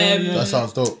 Okay. That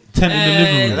sounds dope. Tent in the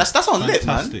living room. That's on lit,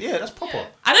 man. Fantastic. Yeah, that's proper.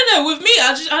 I don't know. With me,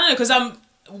 I don't know because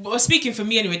well, speaking for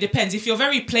me anyway. It depends. If you're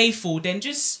very playful, then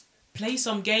just play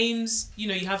some games. You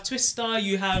know, you have Twister,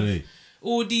 you have Play.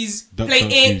 all these Duck play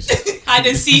Hunt it, Fuse. hide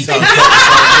and seek.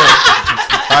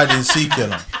 Hide and seek, you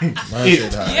know. Man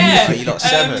said hide. Yeah, You lot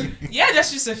 7. yeah.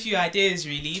 That's just a few ideas,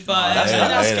 really. But That's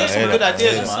some good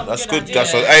ideas, man. That's good good. That's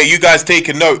idea. what, hey, you guys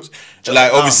taking notes.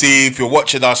 Like, obviously, if you're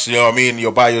watching us, you know what I mean,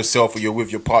 you're by yourself or you're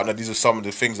with your partner, these are some of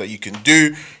the things that you can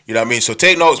do. You know what I mean? So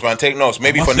take notes, man. Take notes.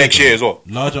 Maybe for next year as well.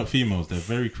 Large up females, they're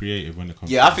very creative when it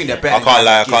comes. Yeah, I think they're better.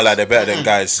 I can't lie. They're better than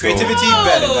guys. So. Creativity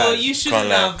better than Oh, guys. you shouldn't Can't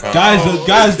lie, have. can't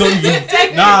Guys don't even.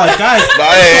 Nah, guys.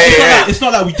 But hey, It's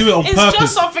not like we do it on It's purpose.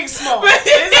 just something small.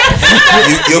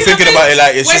 you're thinking about it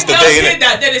like it's When just a girls day, hear innit?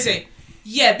 that, then they say,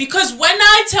 "Yeah, because when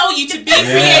I tell you to be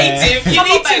creative, you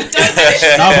need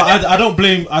to." No, but I don't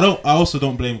blame. I also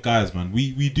don't blame guys, man.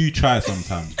 We do try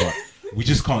sometimes, but we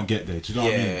just can't get there. Do you know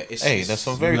what I mean? Hey, that's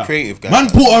some very Like, creative guys. Man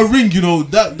bought a ring, you know.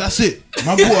 That's it.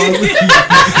 Man bought a ring.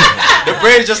 The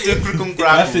brain just doing click and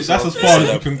grab. That's it. That's as far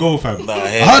as you can go, fam. Nah, I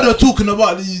hey. heard her talking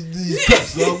about these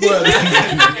cuts.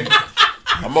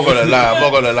 I'm not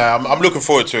gonna lie. I'm looking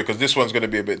forward to it because this one's gonna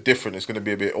be a bit different. It's gonna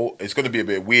be a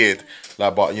bit weird.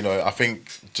 Like, but you know, I think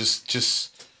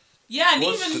just Yeah, and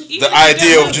even the if you idea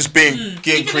don't of have- just being even if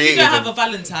creative. you don't have and- a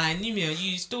Valentine, you know,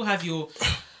 you still have your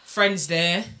friends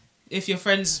there. if your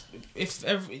friends,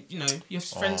 your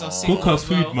friends are single Cook her as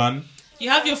well. food, man. You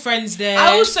have your friends there.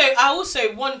 I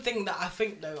also one thing that I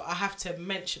think though I have to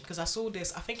mention, because I saw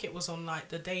this, I think it was on like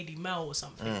the Daily Mail or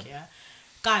something. Yeah,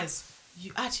 guys,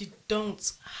 you actually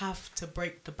don't have to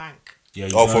break the bank. Yeah,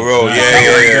 Oh, for real?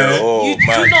 Yeah. Oh, You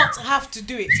man. do not have to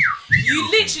do it. You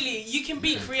literally, you can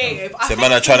be creative. So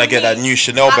man are trying to get that new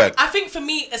Chanel bag. I think for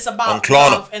me, it's On about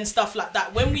Klarna. love and stuff like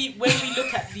that. When we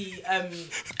look at the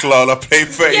Klarna pay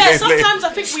 30 yeah, days later. sometimes I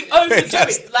think we overdo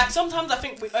it. Like sometimes I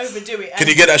think we overdo it. Can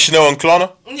you get that Chanel on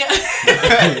Klarna? Yeah,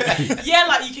 yeah,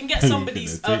 like you can get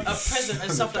somebody's a present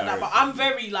and stuff like that. But I'm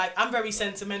very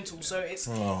sentimental, so it's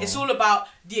all about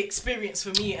the experience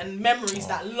for me and memories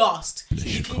that last.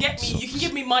 You can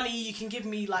give me money, you can give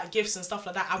me like gifts and stuff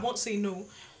like that. I won't say no,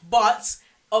 but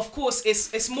of course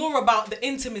it's more about the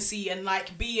intimacy and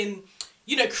like being,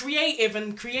 creative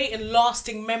and creating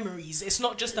lasting memories. It's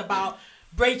not just about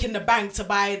breaking the bank to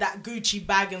buy that Gucci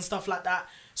bag and stuff like that.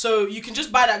 So you can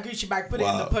just buy that Gucci bag, put it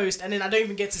in the post, and then I don't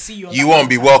even get to see you. You won't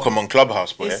be welcome on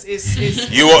Clubhouse, boy. You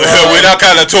won't, with that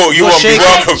kind of talk, you won't be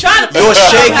welcome. You're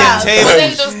shaking But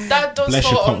then tables. that does Bless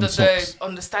your fall cotton under socks. the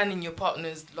understanding your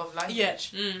partner's love language. Yeah.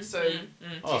 So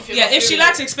If she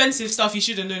likes expensive stuff, you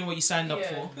should have known what you signed up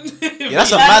for. Yeah,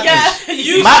 that's a madness.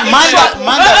 You Man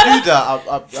that do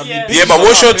that. Yeah, but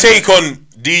what's your take on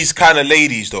these kind of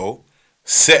ladies, though,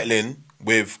 settling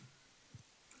with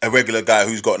a regular guy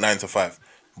who's got 9 to 5?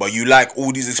 But you like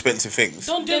all these expensive things.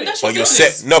 Don't do it. But you're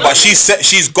set. No, but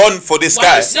she's gone for this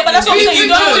guy. No, but that's what I'm saying. You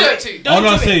don't do it too. All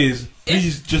I say is,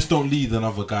 please just don't lead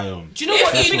another guy on. Do you know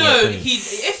what? That's If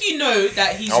you know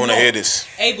that he's I want to not hear this.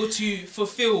 able to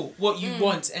fulfill what you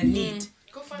want and need,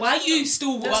 Go find why are you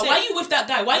still? Why are you with that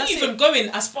guy? Why are you even going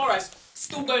as far as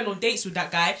still going on dates with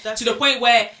that guy to the point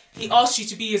where he asks you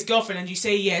to be his girlfriend and you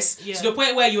say yes? To the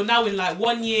point where you're now in like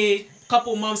 1 year,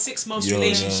 couple months, 6 months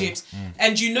relationships,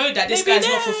 and you know that this guy's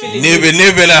not fulfilling.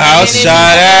 Live in a house,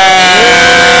 shout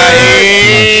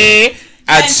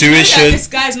Add tuition. This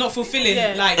guy's not fulfilling,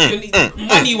 like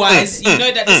money wise. You know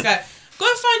that this guy. Go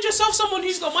and find yourself someone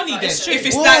who's got money then. If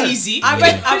it's that easy. I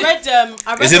read.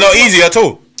 Is it not easy at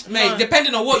all? Mate,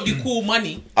 depending on what you call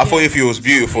money. I thought if he was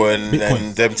beautiful and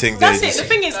them things. That's it. The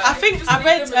thing is, I think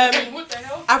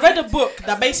I read a book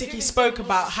that basically spoke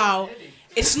about how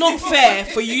it's not fair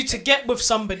for you to get with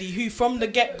somebody who from the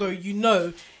get-go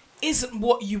isn't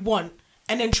what you want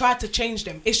and then try to change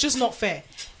them. It's just not fair.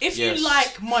 If you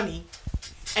like money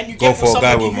and you get with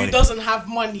somebody who doesn't have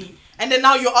money and then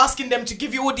now you're asking them to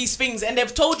give you all these things and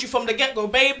they've told you from the get-go,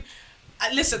 babe,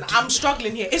 listen, I'm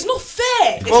struggling here. It's not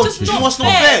fair. It's just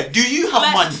not fair. Do you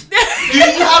have money? Do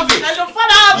you have it? No,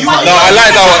 I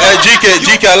like that one.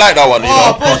 GK, I like that one.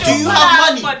 Bro, do you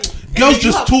have money? Girls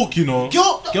just talk,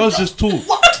 Girls just talk.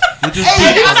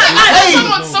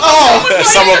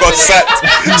 Someone got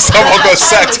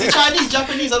sacked. Chinese,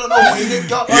 Japanese, I don't know.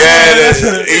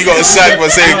 Yeah, he got sacked for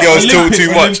saying girls talk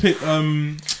too much.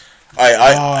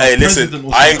 Hey, listen,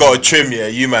 I ain't got a trim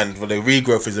yet. You man, for the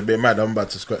regrowth is a bit mad. I'm about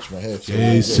to scratch my hair.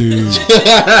 Jesus.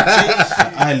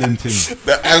 Island thing.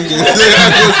 The angle.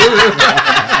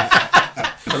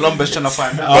 Columbus trying to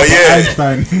find out. But yeah,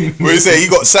 what you say? He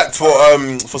got sacked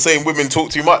for saying women talk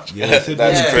too much. Yeah,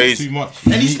 that's crazy. Too much.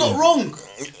 And he's not wrong.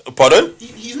 Pardon?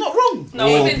 He's not wrong. No,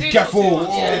 women do. Be careful.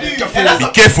 Be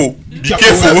careful. Be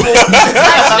careful. You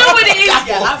know what it is?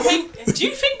 Yeah, do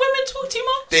you think women talk too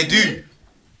much? They do.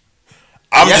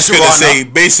 I'm just gonna say,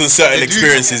 based on certain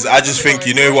experiences, I just think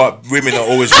you know what, women are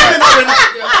always right.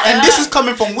 And this is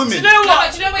coming from women. Do you know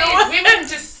what? Women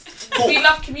just we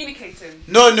love communicating.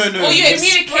 No. Or you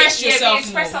express yourself. We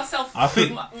express ourselves I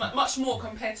think much more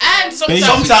compared to. And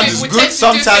sometimes it's good,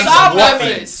 sometimes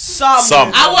waffling.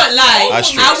 Some. I won't lie.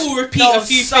 That's true. I will repeat a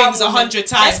few things 100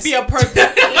 times. Let's be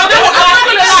appropriate.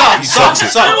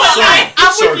 Some.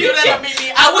 I'm with you.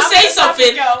 I will say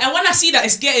something, and when I see that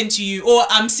it's getting to you, or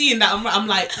I'm seeing that, I'm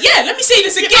like, yeah, let me say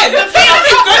this again.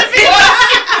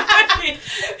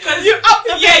 Because you up.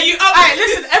 Alright,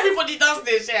 listen, everybody does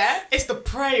this, yeah? It's the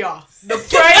prayer. The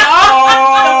prayer.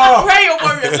 The prayer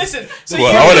warriors. Listen. So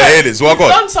I want to hear this. What you've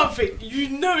done something. You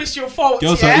know it's your fault.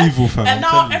 Girls yeah? are evil, fam. And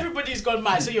now everybody's gone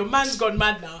mad. So your man's gone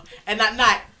mad now. And at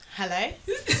night, hello?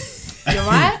 You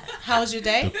alright? How was your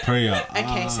day? The prayer.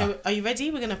 Okay, so are you ready?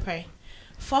 We're going to pray.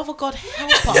 Father God,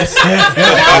 help us.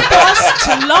 Help us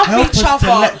to love each other.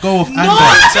 To let go of anger.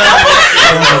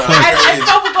 And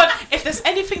Father God, if there's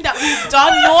anything that we've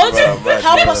done, Lord,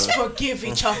 help us forgive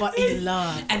each other in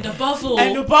love. And above all,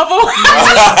 love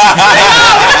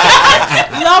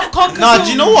conquers. Nah, do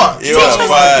you know what? You want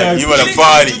to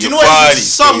find. Do you know what?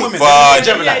 Some women,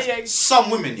 Gemini.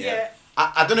 Some women,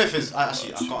 I don't know if it's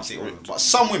actually I can't say all of them, but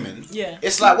some women, Yeah.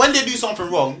 it's like when they do something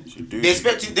wrong, do. they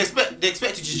expect you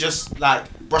to just like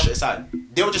brush it aside.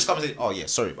 They'll just come and say, "Oh yeah,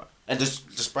 sorry, bro," and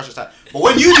just brush it aside. But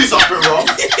when you do something wrong,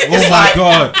 Oh my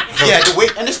god. yeah, the way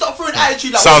and they start throwing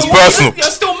attitude like Sounds personal. You're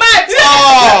still mad.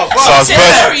 Oh, bro. Sounds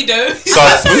personal. Sorry though.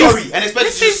 Sorry, and expect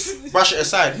you to just brush it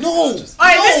aside. No.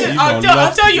 Alright, listen. You I'll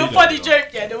love tell to you a do funny that, joke.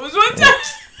 Yeah, there was one time.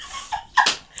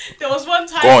 There was one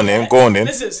time. Go on then. Go on then.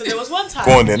 Listen, so there was one time.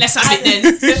 Go on then. Let's have it then.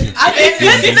 Let's have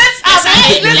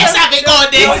it. Let's have it. Go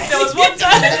on then. There was one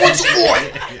time.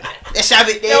 Let's have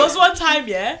it There was one time,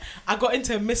 yeah, I got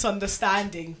into a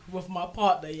misunderstanding with my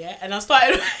partner, yeah, and I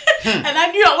started, and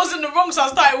I knew I was in the wrong, so I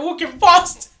started walking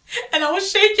fast, and I was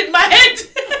shaking my head,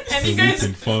 and he goes,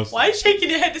 "Why are you shaking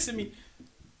your head?" This to me.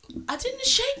 I didn't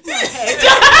shake my head.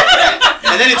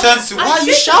 And then it turns to, why are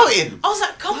you shouting? I was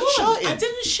like, come on, shouting? I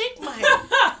didn't shake my head.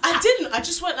 I didn't. I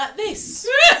just went like this.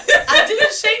 I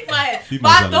didn't shake my head. Females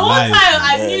But are the whole lies, time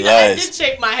I man. knew Yeah, that I lies. did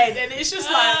shake my head, and it's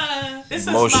just like this is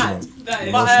Emotional. mad.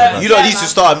 That is. You don't need to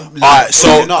start. Alright,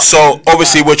 so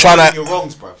obviously we're trying your to.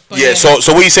 wrongs, bro. Yeah. So what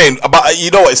are you saying about?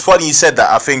 You know what? It's funny you said that.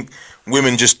 I think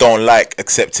women just don't like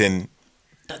accepting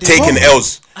taking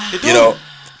L's. You know.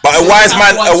 But a wise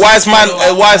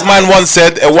man once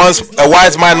said,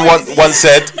 once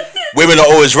said, women are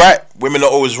always right. Women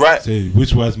are always right. Say,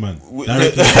 which wise man?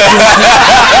 Directly.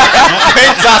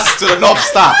 Paint us to the North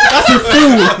Star. That's a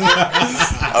fool.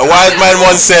 A wise man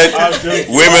once said,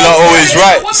 women are always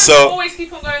right. Women So, always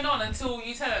keep on going on until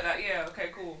you tell her that, yeah, okay,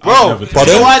 cool. Bro,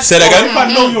 pardon? Say that If again.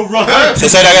 I know you're wrong. Say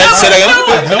that again. Say that You know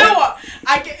again. what? You know what?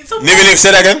 I get sometimes- Nivili,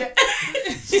 say that again.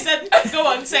 She said, "Go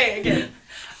on, say it again."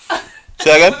 Say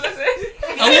that again.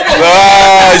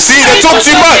 See, they talk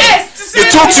too much. They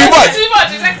talk too much. Too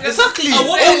much, exactly. A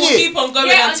woman will keep on going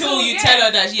Yeah, until you yeah. tell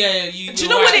her that you. Do you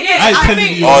know what it is? I ain't I telling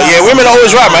think. you. Oh yeah, women are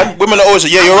always right, man. Women are always.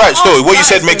 Yeah, you're right. Still, what you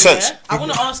said makes sense. I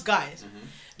want to ask guys,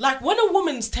 like when a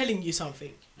woman's telling you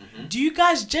something, do you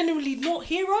guys generally not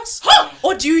hear us,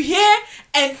 or do you hear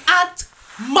and act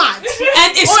mad?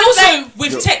 And it's Or also like-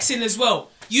 with texting as well.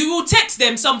 You will text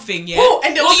them something, yeah? Oh,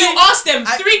 and they'll or you say- ask them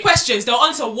 3 questions, they'll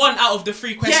answer 1 out of the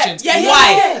 3 questions. Yeah,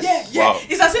 Why? Yeah. Wow.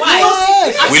 It's as if Why? you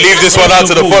don't see- We leave this one out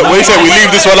to the. What do you say? We leave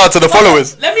this one out to the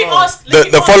followers. Let me ask.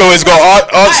 The followers got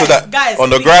to answer that guys, on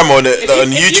the please. gram or on If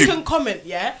you YouTube. can comment,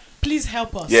 yeah, please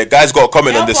help us. Yeah, guys, got to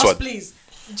comment on Help this us, one. please.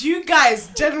 Do you guys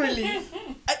generally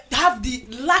have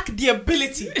lack the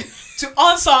ability to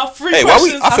answer 3 Hey, why we-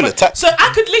 questions? I feel attacked. So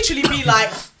I could literally be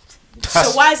like,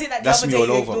 so why is it that the That's other me day all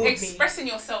you over. ignored me? Expressing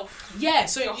yourself. Yeah,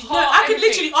 so Your no, heart, I could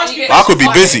everything. literally ask And you. you I could be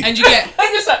busy. And you get,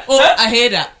 I'm just like, oh, I hear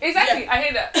that. exactly, I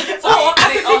hear that. Or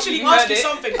I could literally ask you it.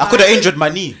 something. I could have injured my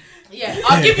knee. Yeah,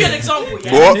 I'll give you an example.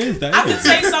 Yeah. What? That is, that I is. could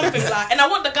say something like, and I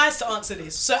want the guys to answer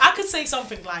this. So I could say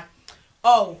something like,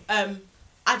 "Oh,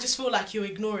 I just feel like you're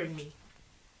ignoring me.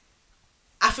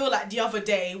 I feel like the other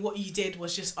day what you did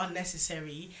was just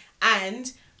unnecessary,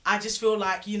 and I just feel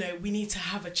like we need to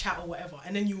have a chat or whatever."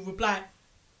 And then you reply,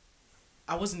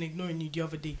 "I wasn't ignoring you the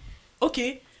other day."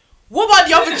 Okay. What about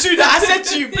the other 2 that I said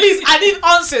to you? Please, I need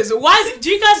answers. Why is it? Do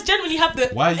you guys generally have the?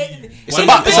 Why? It's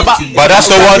about. But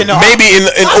that's the one. Maybe in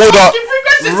order.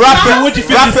 What do you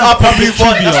think? Wrap this it is up and public move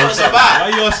on. trivia? That's what it's about. Why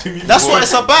are you asking me? That's what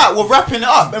it's about. We're wrapping it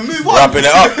up and move on. Wrapping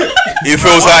it up. It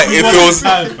feels like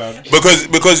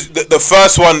because the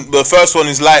first one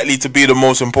is likely to be the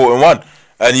most important one.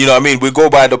 And you know what I mean? We go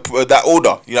by that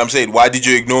order. You know what I'm saying? Why did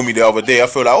you ignore me the other day? I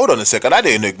feel like, hold on a second, I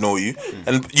didn't ignore you.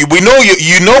 And we know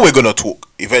you know we're gonna talk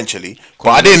eventually, but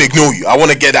I didn't ignore you. I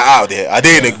want to get that out there. I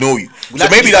didn't ignore you. So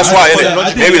maybe that's why.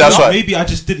 innit? Maybe that's why. Maybe I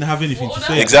just didn't have anything to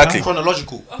say. Exactly.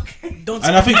 Chronological. Don't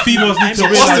And I think females need to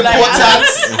Most realize.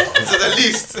 important to the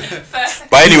least.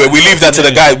 But anyway, we leave that to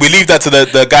the guys. We leave that to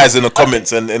the guys in the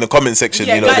comments and in the comment section.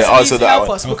 Yeah, You know, guys, they answer please that help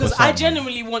one. us because Help us I out, man.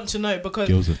 genuinely want to know because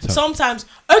Girls are tough. sometimes.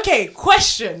 Okay,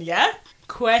 question. Yeah,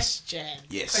 question.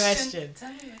 Yes. Question.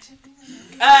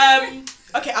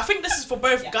 Okay, I think this is for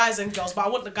both guys and girls, but I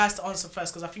want the guys to answer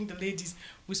first because I think the ladies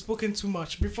we've spoken too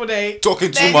much before they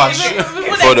Talking too much.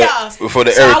 Before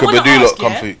the So I Erica wanna Badu ask, lot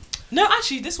come yeah? through. No,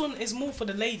 actually, this one is more for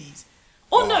the ladies.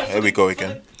 Oh no, here we go for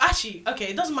again. Actually, okay,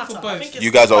 it doesn't matter. I both. think it's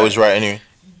You guys for are always both. right anyway.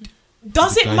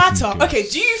 Does it Guys matter? and girls. Okay,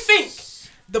 do you think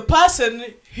the person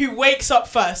who wakes up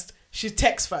first should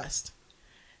text first?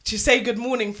 Should say good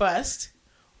morning first?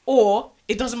 Or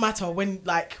it doesn't matter when,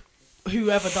 like,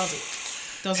 whoever does it?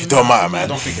 It don't matter, man. I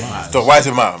don't think it matters. Why does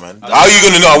it matter, man? How are you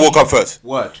gonna know I woke up first?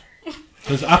 Word.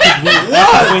 Because I could wait.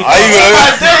 How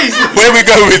you gonna? Where we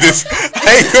go with this?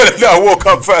 How you gonna know I woke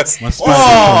up first? My spider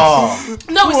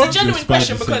No, it's a Your genuine spider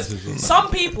question because senses is-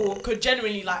 some people could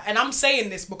genuinely like, and I'm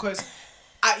saying this because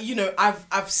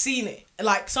I've seen it.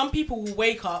 Like some people will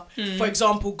wake up, for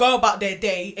example, go about their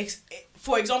day.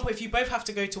 For example, if you both have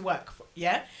to go to work,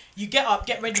 yeah, you get up,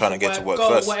 get ready to work, go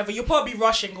first. Whatever. You're probably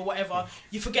rushing or whatever.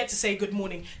 You forget to say good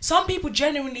morning. Some people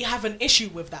genuinely have an issue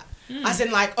with that. As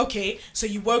in, like, okay, so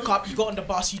you woke up, you got on the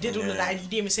bus, you did all of that, and you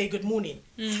didn't even say good morning.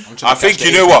 I think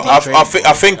you know what.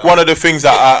 I think one of the things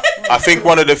that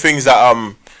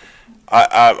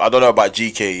I don't know about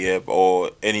GK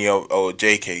or any of or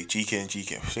JK, GK and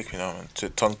GK. Flipping out, man.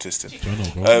 Tongue twisting.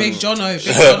 Big Jono.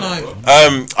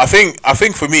 I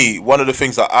think for me, one of the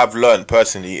things that I've learned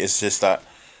personally is just that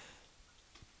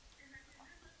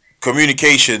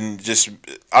communication. Just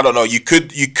I don't know. You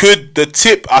could the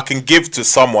tip I can give to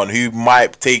someone who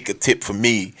might take a tip from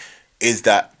me is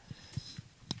that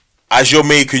as you're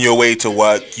making your way to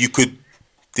work, you could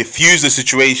diffuse the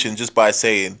situation just by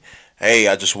saying, hey,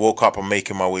 I just woke up, I'm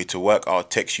making my way to work, I'll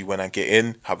text you when I get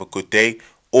in, have a good day.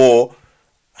 Or,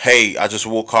 hey, I just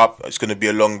woke up, it's going to be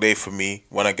a long day for me,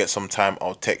 when I get some time,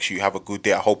 I'll text you, have a good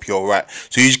day, I hope you're alright.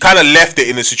 So you kind of left it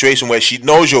in a situation where she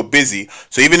knows you're busy,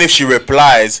 so even if she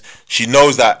replies, she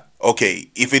knows that, okay,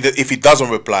 if he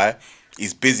doesn't reply,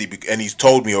 he's busy and he's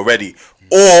told me already.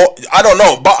 Or, I don't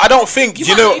know, but I don't think, you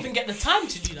might not even get the time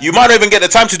to do that. You might not even get the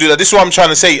time to do that. This is what I'm trying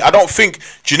to say. I don't think,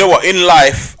 do you know what, in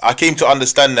life, I came to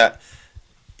understand that,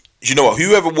 you know what,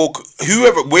 whoever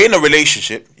we're in a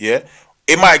relationship, yeah,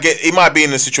 it might be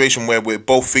in a situation where we're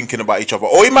both thinking about each other,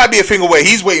 or it might be a thing where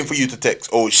he's waiting for you to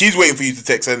text, or she's waiting for you to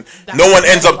text, and no one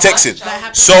ends up texting.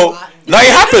 So now it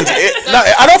happens.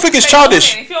 I don't think it's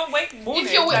childish.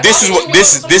 This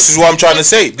is what I'm trying to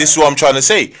say. This is what I'm trying to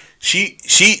say. She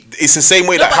it's the same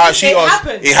way that how she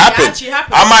it happens.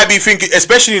 I might be thinking,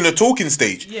 especially in the talking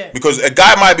stage, because a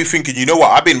guy might be thinking, you know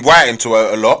what, I've been writing to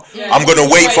her a lot. I'm gonna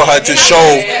wait for her to show.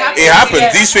 It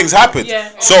happens. These things happen.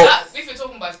 So if you're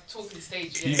talking about talking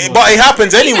stage, but it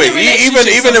happens anyway. Even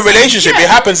in a relationship, it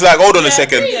happens. Like, hold on a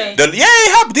second.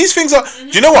 It happens. These things are. Do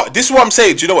you know what? This is what I'm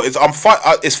saying. Do you know what?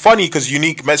 It's funny because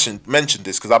Unique mentioned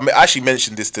this, because I actually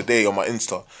mentioned this today on my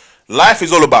Insta. Life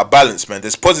is all about balance, man.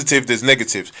 There's positive, there's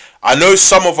negatives. I know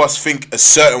some of us think a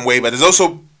certain way, but there's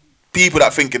also people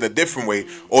that think in a different way.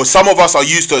 Or some of us are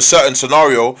used to a certain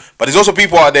scenario, but there's also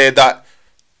people out there that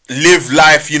live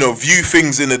life, you know, view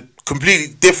things in a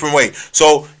completely different way.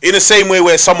 So in the same way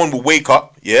where someone will wake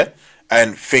up, yeah,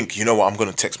 and think, you know what, I'm going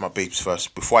to text my babes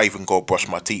first before I even go brush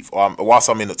my teeth. Or whilst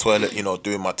I'm in the toilet, you know,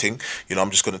 doing my thing, you know,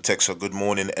 I'm just going to text her good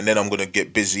morning, and then I'm going to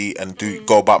get busy and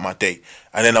go about my day.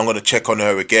 And then I'm going to check on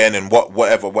her again and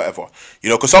whatever. You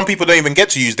know, because some people don't even get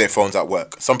to use their phones at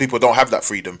work. Some people don't have that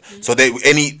freedom. So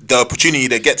the opportunity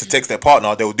they get to text their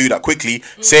partner, they will do that quickly,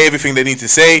 say everything they need to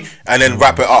say, and then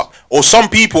wrap it up. Or some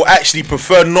people actually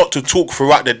prefer not to talk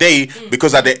throughout the day,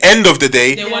 because at the end of the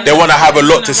day, they want to have a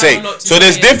lot to say. So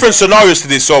there's different scenarios to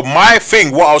this. So my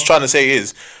thing, what I was trying to say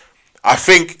is, I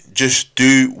think just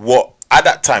do what, at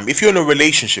that time, if you're in a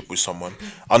relationship with someone,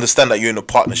 understand that you're in a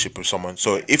partnership with someone.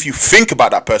 So if you think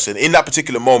about that person in that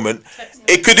particular moment,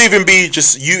 it could even be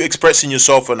just you expressing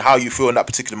yourself and how you feel in that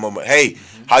particular moment. Hey,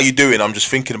 how you doing? I'm just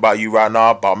thinking about you right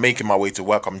now, about making my way to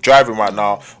work. I'm driving right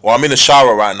now, or I'm in the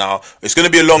shower right now. It's going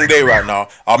to be a long day right now.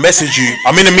 I'll message you.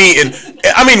 I'm in a meeting.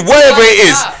 I mean, whatever it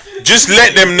is, just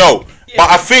let them know. But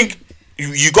I think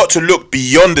you got to look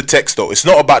beyond the text, though. It's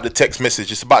not about the text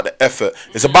message. It's about the effort.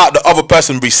 It's about the other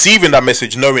person receiving that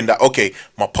message, knowing that, okay,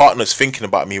 my partner's thinking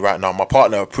about me right now. My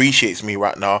partner appreciates me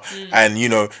right now, and, you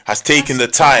know, has taken the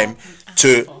time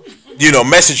to, you know,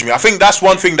 message me. I think that's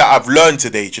one thing that I've learned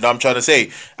today. Do you know what I'm trying to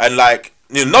say? And, like,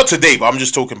 you know, not today, but I'm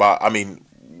just talking about, I mean,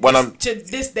 when I'm to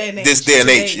this day and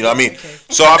age, you know what I mean? Okay.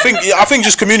 So I think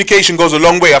just communication goes a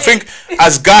long way. I think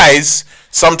as guys,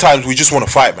 sometimes we just want to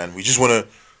fight, man. We just want to,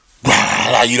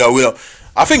 you know,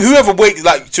 I think whoever wakes,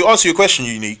 like, to answer your question,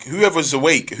 Unique, whoever's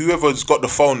awake, whoever's got the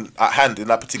phone at hand in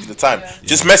that particular time,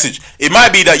 just message. It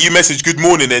might be that you message good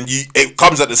morning and it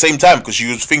comes at the same time because you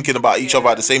was thinking about each other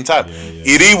at the same time.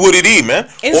 It is what it is, man.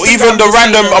 Or even the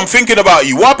random, I'm thinking about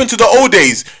you. What happened to the old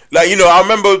days? Like, you know, I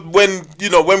remember when,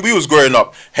 you know, when we was growing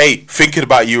up, hey, thinking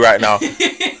about you right now.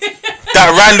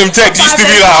 That random text used to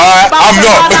be like, alright, I'm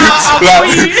not. Like,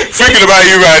 thinking about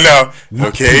you right now.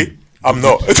 Okay. I'm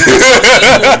not. Add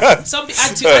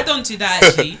on to that,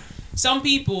 actually, some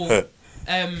people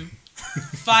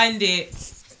find it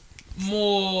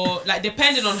more, like,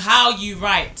 depending on how you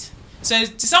write. So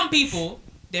to some people,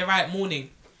 they write morning.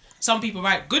 Some people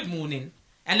write good morning.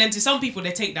 And then to some people,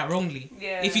 they take that wrongly.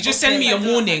 Yeah. If you just send me a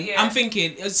morning, I'm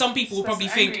thinking, some people will probably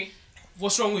think,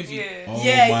 what's wrong with you?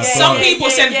 Some people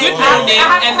send good morning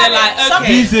and they're like,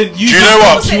 okay. Do you know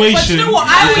what? But you know what?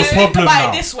 I always think about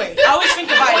it this way. I always think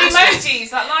about it this way.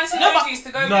 Emojis, like nice emojis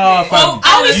to go with it. I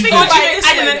always think about it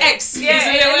this way. And an X. Yeah,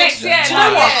 do you know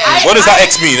what? What does that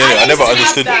X mean? Anyway, I never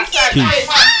understood it.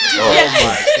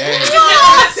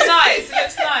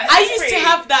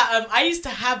 I used to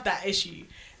have that issue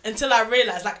until I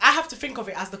realized, like, I have to think of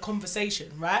it as the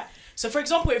conversation, right? So, for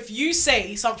example, if you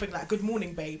say something like "Good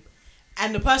morning, babe,"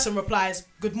 and the person replies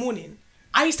 "Good morning,"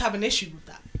 I used to have an issue with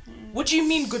that. What do you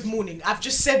mean good morning? I've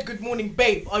just said good morning,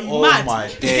 babe. Are you mad?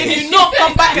 Can you not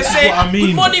come back and say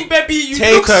good morning, baby? You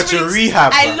take her sweet. to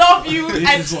rehab. I love you.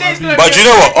 And today's gonna But you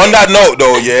know what? On that note,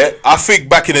 though, yeah, I think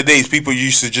back in the days, people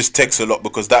used to just text a lot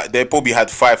because they probably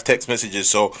had 5 text messages.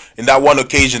 So in that one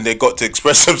occasion, they got to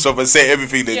express themselves and say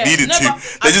everything they needed to.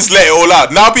 They just let it all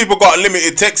out. Now people got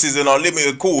unlimited texts and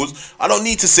unlimited calls. I don't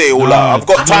need to say it all out. I've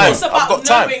got time. It's about I've got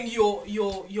time. knowing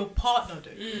your partner,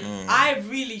 though. I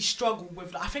really struggle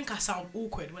with. I think I sound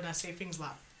awkward when I say things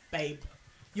like "babe."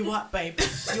 You what, babe?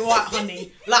 You what,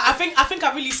 honey? Like I think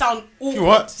I really sound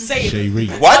awkward saying.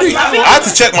 Why do you? I had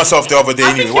to check myself the other day.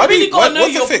 Anyway. Why do you?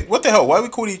 What the hell? Why we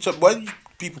call each other? Why do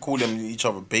people call them each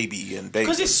other baby and baby?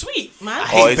 Because it's sweet, man. I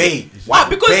hate babe. Why?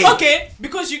 Because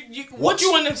you. What do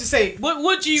you want them to say? What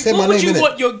would you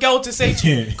want your girl to say to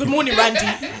you? Good morning, Randy.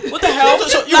 What the hell? What?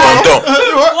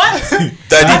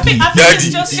 Daddy. I think it's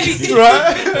just sweet.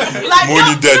 Like,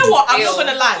 morning, you know what? I'm not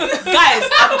gonna lie, guys.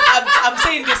 I'm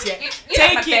saying this here.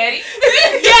 Take it.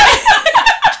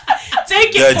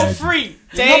 Take it for free.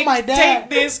 Take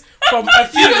this from a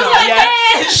funeral,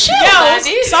 Girls,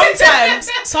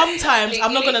 sometimes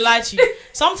I'm not gonna lie to you.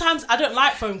 Sometimes I don't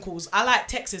like phone calls. I like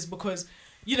texts because,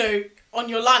 you know, on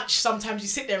your lunch sometimes you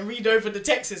sit there and read over the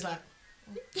texts like.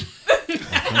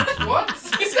 What?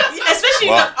 Especially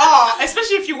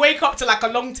if you wake up to like a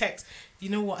long text. You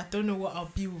know what? I don't know what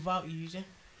I'll be without you.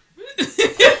 This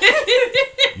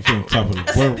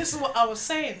is what I was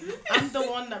saying. I'm the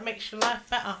one that makes your life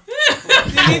better.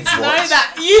 You need to know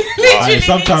that. You literally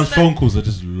sometimes phone calls are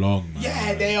just long, man.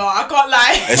 Yeah, they are. I can't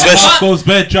lie. Especially goes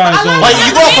bed drives on. But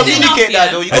you gotta communicate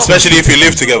that though. Especially if you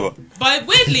live together. But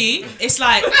weirdly, it's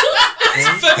like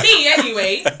for me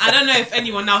anyway. I don't know if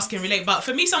anyone else can relate, but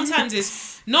for me sometimes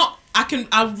it's not. I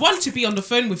want to be on the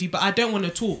phone with you, but I don't want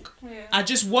to talk. Yeah. I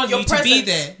just want you to be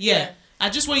there. Yeah. I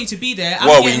just want you to be there.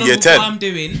 I'm getting on with what I'm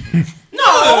doing.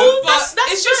 No, that's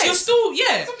it's just you're still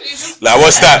Like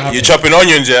what's that? You're chopping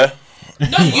onions, yeah?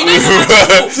 No, you need to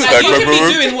talk. Like, you can be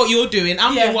doing what you're doing.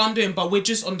 I'm doing what I'm doing, but we're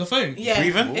just on the phone. Yeah,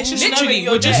 breathing. It's just literally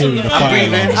we're just on the phone. I'm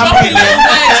breathing.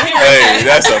 Hey,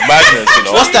 that's a madness, you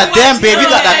know. What's that damn baby? You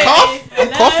got that cough? I'm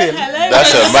coughing.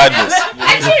 That's a madness.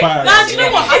 Nah, do you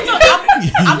know what?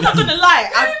 I'm not gonna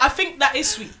lie. I think that is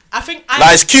sweet.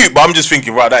 It's cute, but I'm just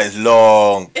thinking, right, that is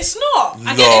long. It's not.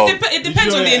 It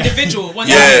depends on the individual. Every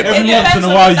once in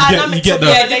a while you get the.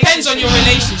 Yeah, it depends on your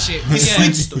relationship. It's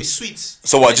sweet though. It's sweet.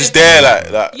 So what? Just there like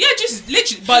that? Yeah, just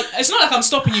literally. But it's not like I'm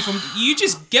stopping you from. You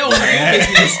just get on with your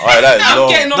business. Alright, that is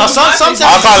long. Sometimes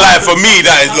I can't lie. For me,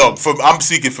 that is long. I'm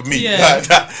speaking for me. Yeah.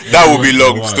 That will be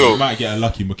long still. You might get a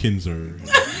lucky McKinsey.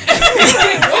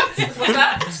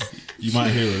 You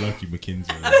might hear a lucky McKinsey.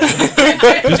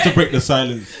 Just to break the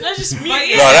silence. That's just me.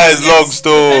 That is long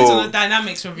still. Depends on the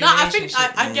dynamics of your relationship. I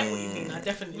think I get what you mean. I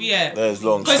definitely. Yeah. That is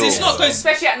long still. Because it's not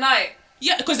especially at night.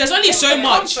 Yeah, because there's only so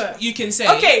much you can say.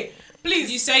 Okay,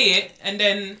 please. You say it and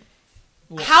then.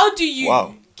 What? How do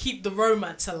you keep the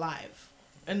romance alive?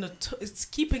 And it's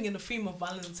keeping in the theme of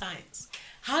Valentine's.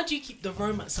 How do you keep the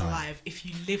romance alive if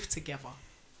you live together?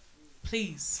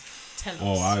 Please.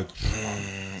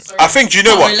 I think you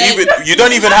know what. You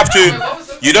don't even have to.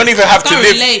 You don't even have to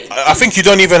live. I think you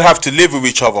don't even have to live with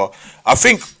each other. I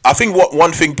think what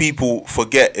one thing people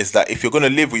forget is that if you're gonna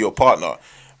live with your partner,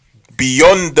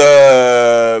 beyond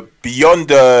the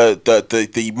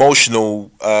emotional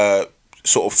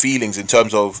sort of feelings in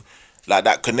terms of like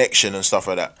that connection and stuff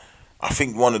like that, I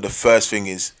think one of the first thing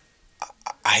is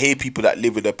I hear people that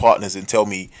live with their partners and tell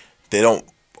me they don't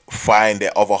find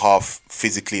their other half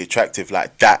physically attractive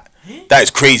like that. That is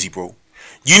crazy, bro.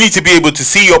 You need to be able to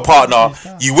see your partner.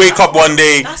 You wake up one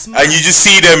day and you just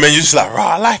see them and you're just like,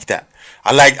 I like that.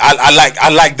 I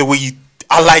like the way you.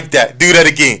 I like that. Do that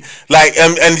again. Like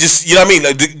and just, you know what I mean.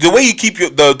 Like, the way you keep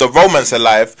the romance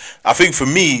alive. I think for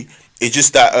me, it's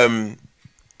just that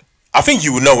I think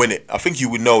you would know in it. I think you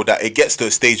would know that it gets to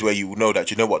a stage where you would know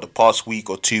that, you know what, the past week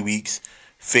or 2 weeks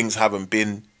things haven't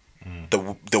been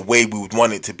the way we would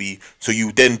want it to be, so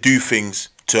you then do things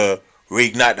to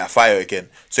reignite that fire again.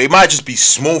 So it might just be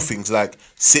small things like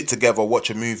sit together, watch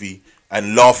a movie,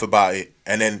 and laugh about it,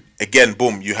 and then again,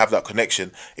 boom, you have that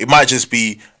connection. It might just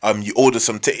be you order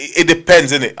some. It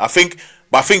depends, innit? I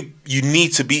think you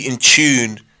need to be in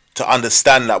tune to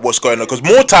understand that what's going on. Because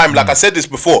more time, like I said this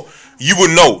before, you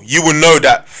will know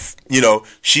that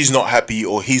she's not happy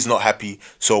or he's not happy.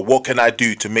 So what can I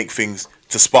do to make things,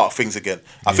 to spark things again?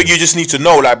 I think you just need to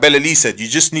know, like Bella Lee said, you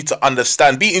just need to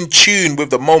understand, be in tune with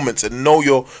the moments, and know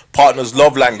your partner's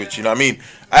love language. You know what I mean?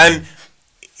 And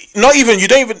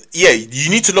you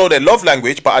need to know their love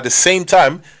language, but at the same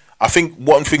time, I think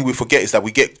one thing we forget is that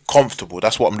we get comfortable.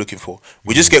 That's what I'm looking for.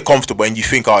 We just get comfortable, and you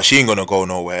think, oh, she ain't gonna go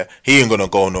nowhere, he ain't gonna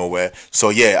go nowhere, so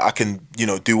yeah, I can,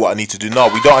 do what I need to do. No,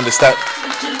 we don't understand.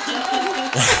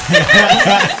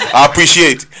 I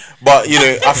appreciate, but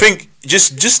I think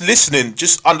just listening,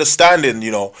 just understanding,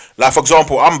 like for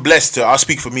example, I'm blessed to, I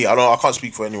speak for me, I can't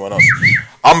speak for anyone else.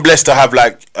 I'm blessed to have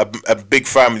like a big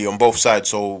family on both sides.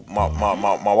 So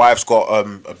my wife's got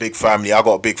a big family, I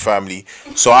got a big family,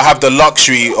 so I have the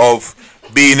luxury of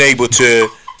being able to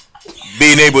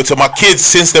my kids,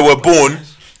 since they were born,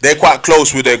 they're quite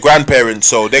close with their grandparents,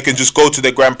 so they can just go to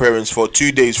their grandparents for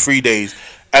 2 days, 3 days,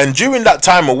 and during that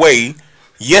time away,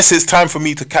 yes, it's time for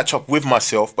me to catch up with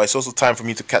myself, but it's also time for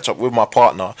me to catch up with my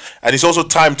partner. And it's also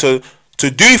time to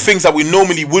do things that we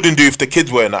normally wouldn't do if the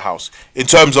kids were in the house. In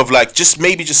terms of like just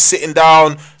sitting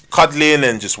down, cuddling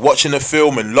and just watching a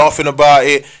film and laughing about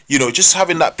it. Just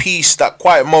having that peace, that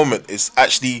quiet moment is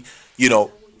actually,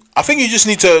 I think you just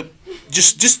need to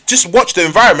just watch the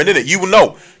environment, innit? You will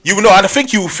know, and I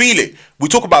think you will feel it. We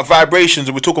talk about vibrations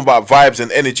and we're talking about vibes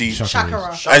and energy,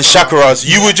 chakras.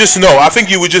 You would just know. I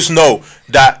think you would just know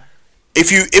that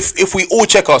if we all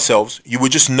check ourselves, you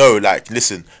would just know, like,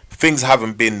 listen, things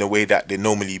haven't been the way that they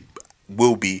normally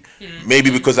will be. Maybe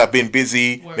because I've been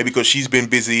busy, maybe because she's been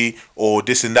busy, or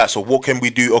this and that. So what can we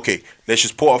do? Okay, let's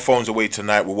just put our phones away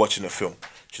tonight. We're watching a film. Do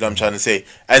you know what I'm trying to say?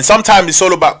 And sometimes it's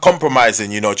all about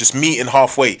compromising, just meeting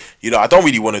halfway. I don't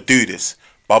really want to do this,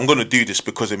 but I'm going to do this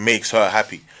because it makes her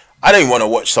happy. I don't want to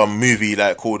watch some movie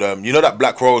like called, that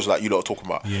Black Rose, like you lot are talking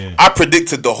about. Yeah. I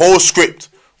predicted the whole script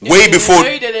way before.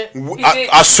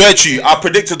 I swear to you, I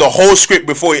predicted the whole script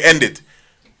before it ended.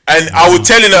 And I was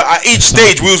telling her at each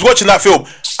stage, we was watching that film,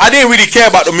 I didn't really care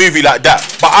about the movie like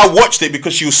that, but I watched it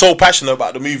because she was so passionate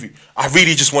about the movie. I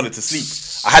really just wanted to sleep.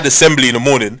 I had assembly in the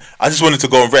morning. I just wanted to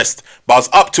go and rest, but I was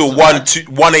up till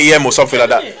 1 a.m. or something like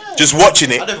that, just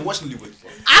watching it. I never watched Hollywood.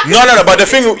 No. But the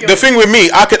thing with me,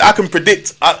 I can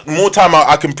predict. More time,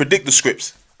 I can predict the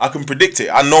scripts. I can predict it.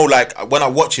 I know, like when I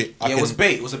watch it. It was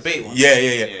bait. It was a bait one.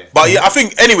 Yeah. But I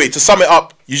think anyway, to sum it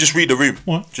up, you just read the room.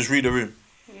 What? Just read the room.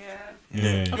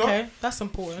 Yeah. Okay, that's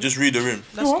important. Just read the room.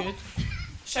 That's good.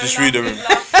 Just read the room.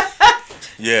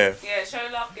 Yeah. Yeah, show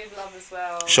love, give love as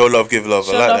well. Show love, give love.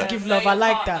 I like that. Give love. I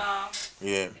like that.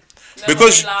 Yeah.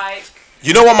 Because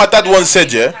you know what my dad once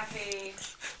said, yeah?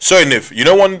 Sorry, Niv. You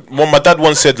know what my dad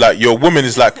once said, like your woman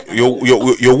is like your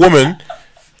woman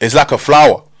is like a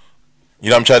flower. You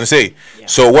know what I'm trying to say? Yeah.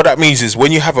 So what that means is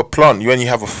when you have a plant, when you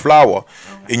have a flower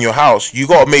in your house, you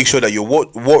gotta make sure that you're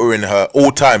watering her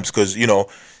all times, because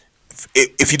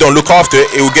if you don't look after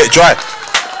it, it will get dry.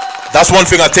 That's one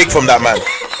thing I take from that man.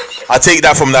 I take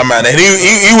that from that man, and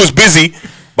he was busy,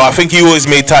 but I think he always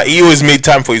made time. He always made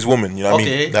time for his woman. You know what I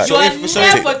mean? You are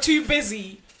never too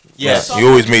busy. Yeah, he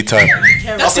always made time.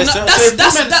 That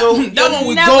one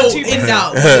would go in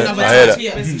out.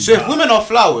 So if women are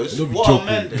flowers, what are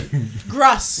men then?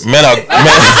 Grass. Men are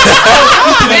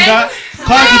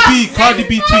Cardi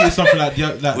B tweeted something like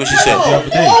what she said the other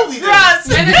day. Grass.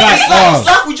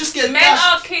 We just get men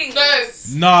are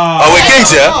kings. Nah. Oh, we're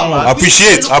kings, yeah.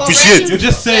 Appreciate. You're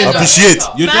just saying. Appreciate.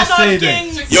 You're just saying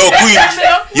that. Yo, queen.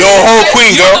 Yo, whole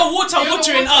queen, girl. You're the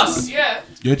watering us. Yeah.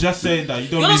 You're just saying that. You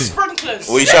don't You're mean the it. sprinklers.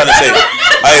 What are you trying to say?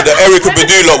 The Erica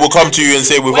Badu lot will come to you and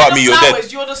say, without me, you're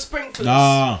dead. You're the sprinklers.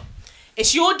 Nah.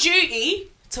 It's your duty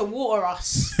to water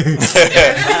us.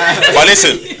 But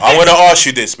listen, I'm going to ask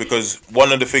you this, because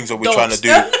one of the things that we're trying to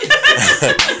do,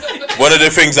 one of the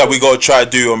things that we got to try to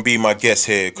do and be my guest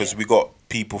here, because we got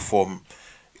people from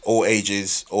all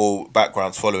ages, all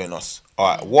backgrounds following us. All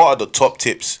right, what are the top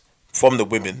tips from the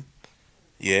women,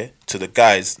 to the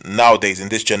guys nowadays in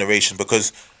this generation?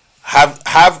 Because have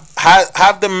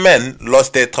the men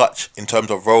lost their touch in terms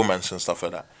of romance and stuff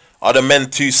like that? Are the men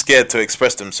too scared to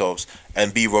express themselves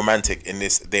and be romantic in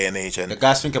this day and age? And the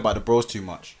guys think about the bros too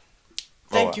much.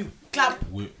 Thank you. Clap.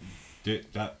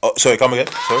 Oh, sorry, come again.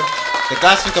 Sorry. The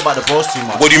guys think about the bros too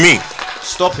much. What do you mean?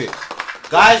 Stop it.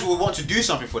 Guys will want to do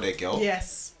something for their girl.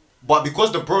 Yes. But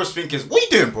because the bros think is, what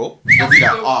you doing, bro? They'll be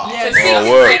like,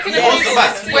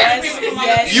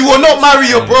 you will not marry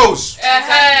your bros.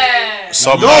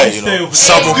 Some might, you know.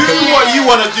 Some do what you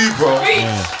want to do, bro.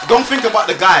 Don't think about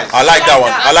the guys. I like that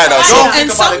one. I like that. Don't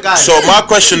think about the guys. So my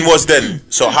question was then,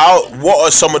 so what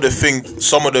are some of the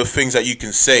things that you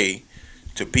can say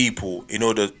to people in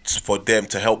order for them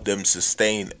to help them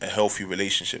sustain a healthy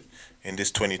relationship in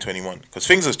this 2021? Because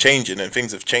things are changing and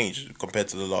things have changed compared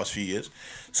to the last few years.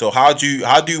 So how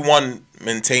do one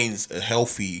maintains a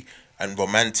healthy and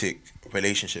romantic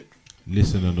relationship?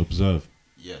 Listen and observe.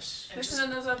 Yes. Listen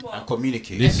and observe what? And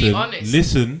communicate. And be honest.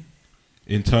 Listen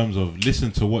in terms of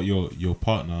listen to what your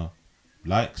partner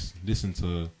likes. Listen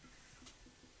to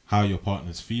how your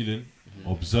partner's feeling.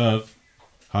 Observe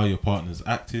how your partner's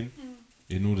acting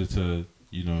in order to,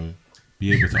 you know,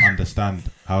 be able to understand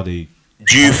how they.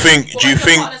 Do you think?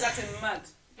 Partner's acting mad.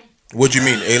 What do you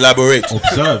mean? Elaborate.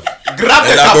 Observe. Grab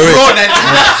the Elaborate. cabron and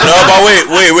No,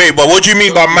 but wait. But what do you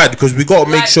mean by mad? Because we got to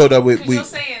make sure that we. You're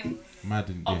saying Mad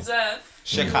and observe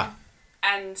shake her.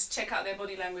 and check out their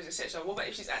body language, etc. What about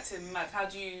if she's acting mad? How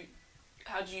do you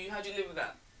live with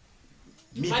that?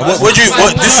 This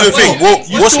is the thing.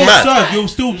 What's mad? You'll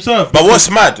still observe. But what's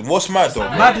mad? What's mad though?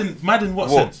 Mad in what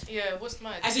sense? Yeah, what's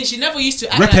mad? As in, she never used to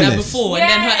act like that Reckless. before, and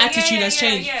then her attitude has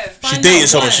changed. She's dating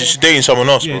someone. She's dating someone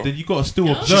else, Yeah, bro. then you gotta still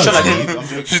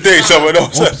observe. She's dating someone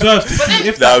else. Observe to see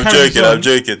if Nah, that I'm carries joking. on, I'm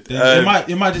joking. then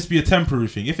it might just be a temporary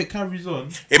thing. If it carries on,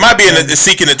 It might be a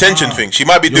seeking attention thing. She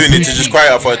might be doing it to just cry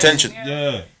out for attention.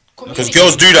 yeah. Because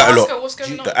girls do that a lot. What's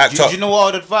going on? The act Do up. you know what I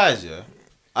would advise? Yeah,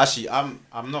 actually, I'm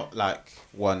not like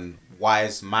one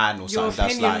wise man or Your something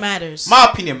that's opinion like matters. my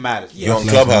opinion matters. You're on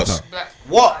Clubhouse.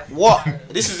 What?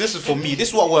 This is for me. This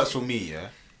is what works for me. Yeah,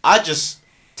 I just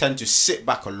tend to sit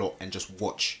back a lot and just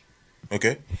watch,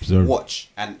 Okay. watch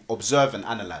and observe and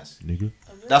analyze. Nigga.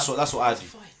 That's what I do.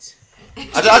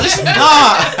 I just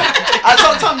I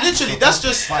sometimes literally that's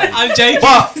just. I'm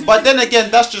joking. But then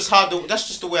again, that's just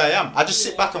the way I am. I just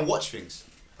sit back and watch things,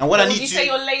 and when I need You to, say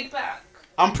you're laid back.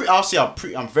 I'm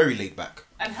very laid back.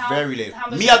 And how? Very laid. How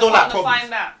does Me, your I don't like partner problems.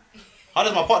 Find that? How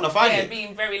does my partner find Yeah, it?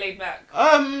 being very laid back.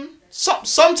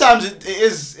 Sometimes it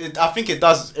is. I think it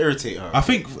does irritate her. I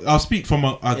think I'll speak from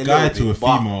a guy to a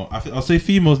female. I'll say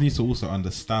females need to also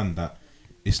understand that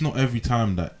it's not every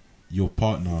time that your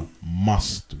partner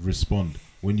must respond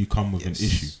when you come with an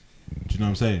issue. Do you know what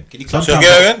I'm saying? Can you clap So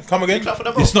again, come again. for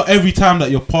that, bro? It's not every time that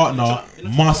your partner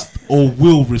must or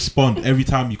will respond every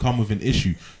time you come with an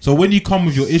issue. So when you come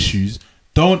with your issues,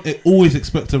 don't always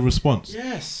expect a response.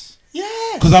 Yes.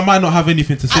 Because I might not have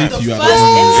anything to say to you at the Yeah,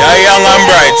 moment. young and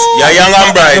bright. Yeah, young and At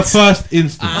the bright. first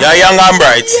instance. Yeah, young and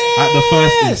bright. At the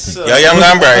first instance. Yeah, young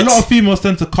and A bright. lot of females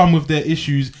tend to come with their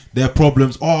issues, their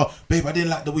problems. Oh, babe, I didn't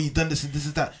like the way you done this and this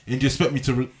and that. And you expect me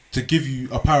to give you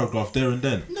a paragraph there and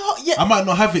then. No, yeah. I might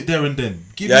not have it there and then.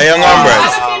 Give Yeah, me- young and bright.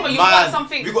 As a female, you want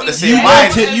something. we got the deep. same You mind.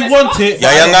 want it, you want it.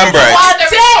 Yeah, young and bright.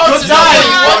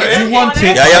 You want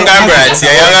it. Yeah, young and bright.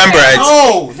 Yeah, young and bright.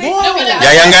 No.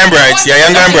 Yeah, young and bright. Yeah,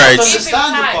 young and bright.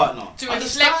 Understand your partner. To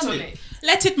reflect on it.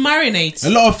 Let it marinate. A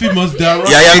lot of females, they are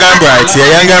Yeah, young and bright.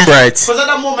 Yeah, young and bright. Because at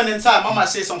that moment in time, I might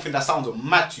say something that sounds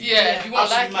mad to you. Yeah, you won't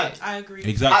Absolutely like mad. I agree.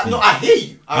 Exactly. I hear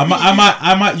you. I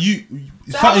might.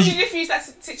 So how would you diffuse that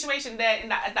situation there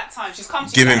at that time? She's come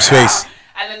to Give you him like, space.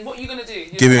 And then what are you gonna do?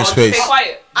 Give him space. Stay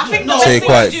quiet. I think No. the Stay best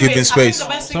quiet. thing to do Give him is- I think space. the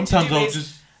best thing Sometimes to do I'll is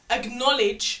just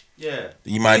acknowledge. Yeah.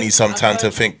 You might need some time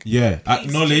to think. yeah Please,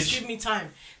 acknowledge. just give me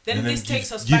time. Then And then this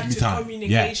takes us give back me to time.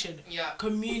 communication. Yeah.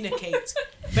 Communicate,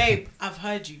 babe. I've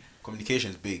heard you. Communication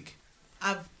is big.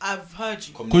 I've heard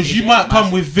you. Because you might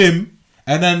come with vim,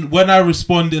 and then when I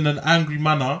respond in an angry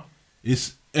manner,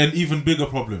 it's an even bigger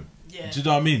problem. Yeah. Do you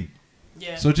know what I mean?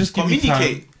 Yeah. So just give me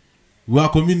Communicate. time. We are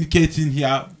communicating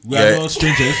here. We Yeah. are not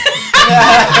strangers.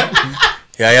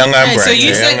 Yeah, young and Right, bright. so you Yeah,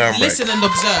 young said and bright. listen and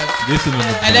observe. Listen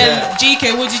and And then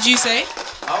GK, what did you say?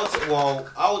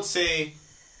 I would say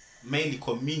mainly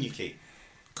communicate.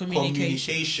 Communication.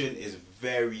 Communication is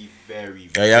very, very.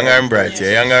 Yeah, young and bright.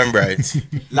 Yeah, young and bright.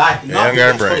 Like Yeah, nothing young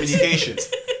and but bright. communication.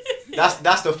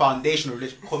 That's the foundation of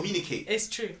relationship. Communicate. It's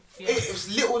true. Yeah. It's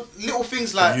little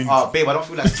things like, babe, I don't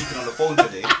feel like speaking on the phone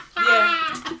today.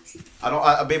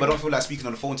 Yeah. Babe, I don't feel like speaking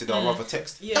on the phone today. I'd rather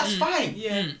text. Yeah. That's fine.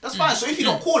 Yeah. That's fine. So if you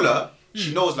don't call her,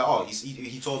 she knows like, oh,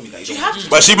 he told me that. You have to.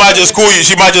 But she might just call you.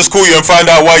 She might just call you and find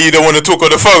out why you don't want to talk on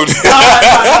the phone.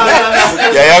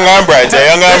 Yeah, young and bright.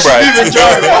 Yeah, young and bright.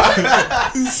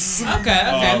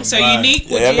 Okay. So man. unique.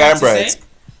 What Yeah, do you have to right. say?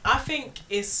 I think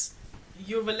it's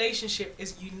your relationship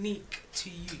is unique to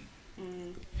you.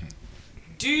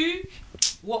 Do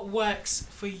what works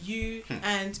for you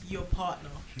and your partner.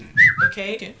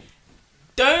 Okay?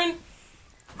 Don't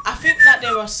I think that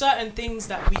there are certain things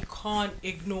that we can't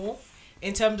ignore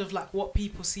in terms of like what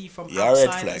people see from red outside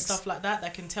and flags. stuff like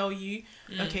that can tell you,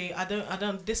 okay, I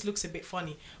don't, this looks a bit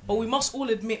funny. But we must all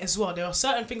admit as well, there are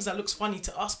certain things that looks funny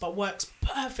to us but works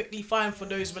perfectly fine for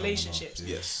those relationships.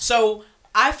 Yes. So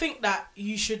I think that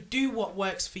you should do what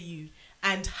works for you,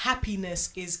 and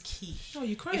happiness is key. Oh,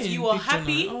 you crying? If you are Big John,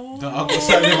 happy, oh. I've got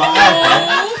something in my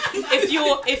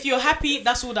eye. if you're happy,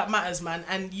 that's all that matters, man.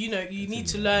 And you know, you need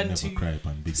to learn Never to cry,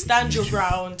 man. Big stand your issue.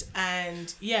 ground,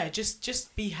 and yeah,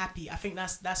 just be happy. I think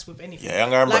that's with anything. Yeah,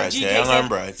 young and bright. GK Yeah, young said, and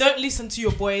bright. don't listen to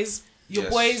your boys. Your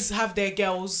Yes. boys have their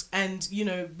girls, and you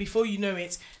know, before you know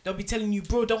it, they'll be telling you,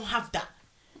 bro, don't have that.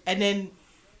 And then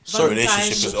So Valentine's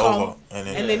relationship is will come, over,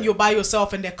 and then you're by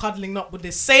yourself, and they're cuddling up with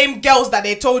the same girls that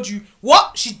they told you,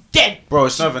 what? She's dead. Bro,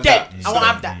 it's not even Dead. that. I won't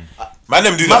have that. Man,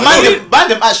 them do Man, that. man,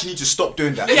 them actually need to stop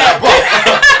doing that. Yeah.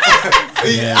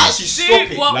 Yeah. Actually stop See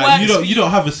it. what Like works for you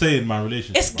don't have a say in my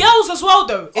relationship. It's man. girls as well,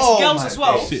 though. It's Oh girls my as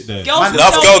well. days. Sit there. Girls Man, will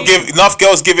Enough tell you, enough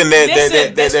girls giving their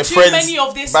listen, there's their too friends many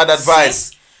of this bad advice.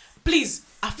 sis. Please,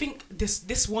 I think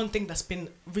this one thing that's been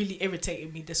really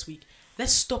irritating me this week.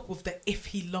 Let's stop with the if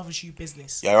he loves you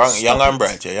business. Yeah, Stop young and it.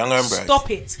 bright. Yeah, young and bright. Stop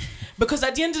it, because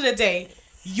at the end of the day,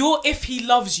 your if he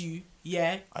loves you,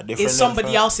 yeah, A different is somebody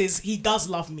level. else's. He does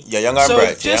love me. Yeah, young and so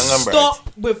bright. Yeah, just young and bright.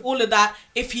 stop with all of that.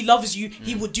 If he loves you,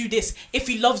 he would do this. If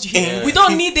he loves you, we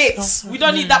don't need it. We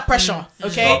don't need that pressure.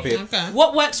 Okay. Stop it. Okay.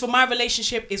 What works for my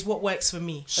relationship is what works for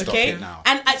me. Stop Okay. it now.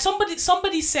 And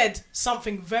somebody said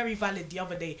something very valid the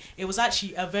other day. It was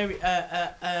actually a very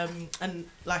an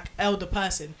like elder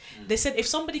person. They said if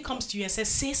somebody comes to you and says,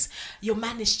 "Sis, your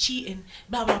man is cheating,"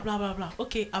 blah blah blah blah blah.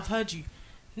 Okay, I've heard you.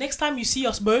 Next time you see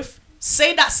us both,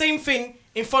 say that same thing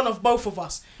in front of both of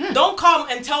us. Don't come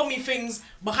and tell me things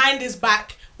behind his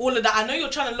back. All of that. I know you're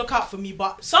trying to look out for me,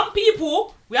 but some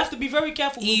people, we have to be very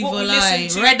careful with what we Evil eye,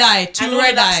 listen to. red eye, and two all of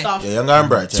red that eye. stuff. Yeah, young and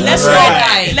bright. Yeah, Let's young and Red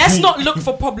bright. eye. let's not look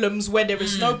for problems where there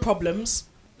is no problems.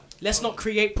 Let's not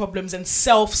create problems and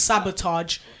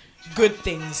self-sabotage good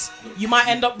things. You might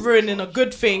end up ruining a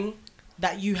good thing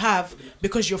that you have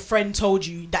because your friend told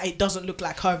you that it doesn't look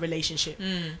like her relationship.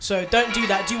 So don't do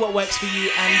that. Do what works for you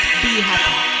and be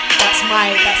happy. That's my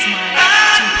 2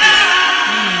 piece.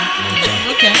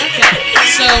 Okay.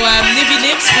 So, Nivy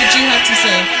Lips, what do you have to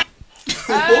say?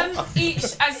 Each,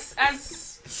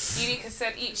 as Unique has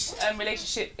said, each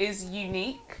relationship is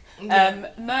unique.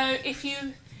 Yeah.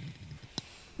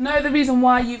 Know the reason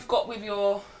why you've got with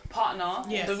your partner,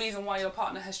 Yes. the reason why your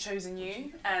partner has chosen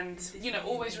you, and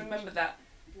always remember that.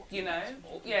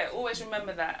 Always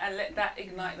remember that, and let that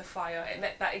ignite the fire, and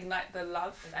let that ignite the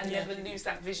love, and Yeah. never lose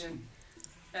that vision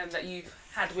that you've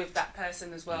had with that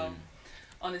person as well.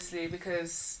 Honestly,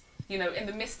 because in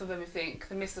the midst of everything,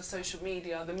 the midst of social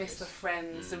media, the midst of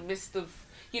friends, the midst of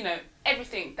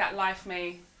everything that life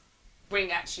may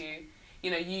bring at you,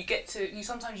 you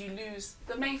sometimes you lose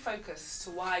the main focus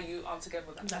to why you are together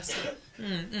with that That's person.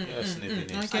 it. Yes, Nippy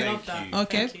Nips. Okay. I love that. Thank you.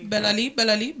 Okay, Thank you.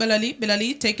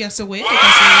 Bellali, take us away.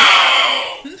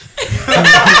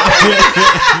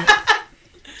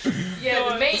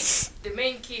 Yeah, the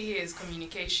main key here is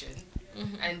communication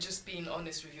and just being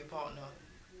honest with your partner.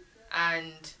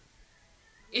 And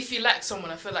if you like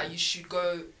someone, I feel like you should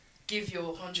go give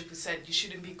your 100%. You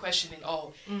shouldn't be questioning,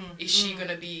 is she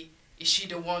gonna be? Is she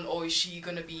the one, or is she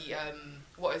gonna be?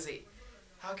 What is it?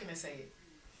 How can I say it?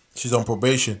 She's on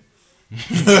probation.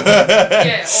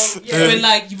 Yeah, You're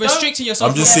like restricting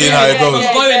yourself. I'm just from seeing how it goes.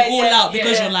 going all out yeah,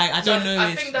 because yeah. you're like, I don't know.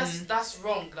 I if- think that's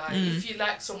wrong. Like if you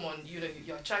like someone,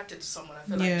 you're attracted to someone. I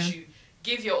feel like Yeah. you should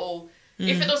give your all.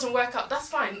 If it doesn't work out, that's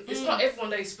fine. It's not everyone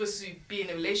that you're supposed to be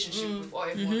in a relationship with, or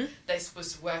everyone that you're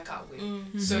supposed to work out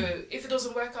with. So if it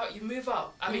doesn't work out, you move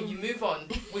out. I mean, you move on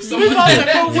with someone. Move on to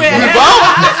nowhere.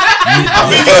 I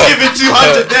think you're giving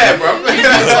 200 there, bro.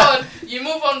 You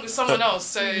move on with someone else.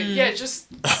 So yeah, just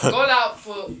go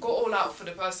all out for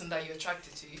the person that you're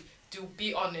attracted to. Do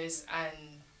be honest and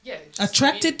yeah. Just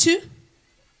Attracted to?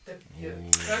 the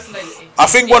person that you're I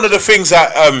think one of the things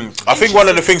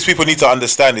that people need to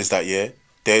understand is that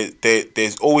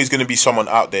there's always going to be someone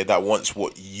out there that wants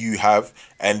what you have,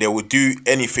 and they will do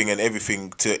anything and everything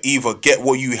to either get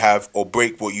what you have or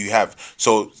break what you have.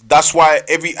 So that's why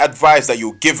every advice that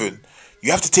you're given,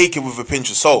 you have to take it with a pinch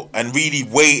of salt and really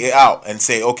weigh it out and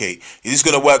say, okay, is this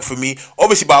going to work for me?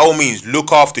 Obviously, by all means,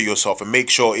 look after yourself and make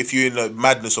sure if you're in the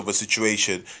madness of a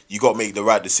situation, you got to make the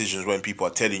right decisions when people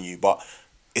are telling you. But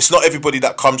it's not everybody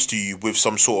that comes to you with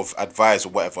some sort of advice or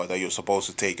whatever that you're supposed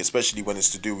to take, especially when it's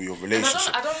to do with your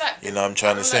relationship. I don't like. You know what I'm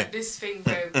trying to say? Like this thing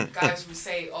where guys will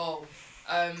say, "Oh,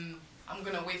 I'm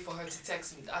gonna wait for her to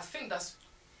text me." I think that's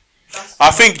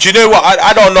I think, do you know what?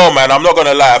 I don't know, man. I'm not going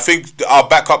to lie. I think I'll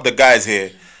back up the guys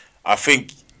here. I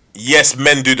think, yes,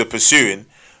 men do the pursuing.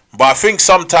 But I think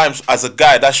sometimes as a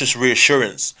guy, that's just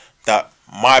reassurance that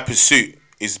my pursuit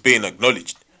is being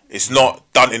acknowledged. It's not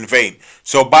done in vain.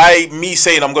 So by me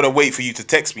saying I'm going to wait for you to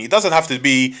text me, it doesn't have to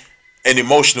be an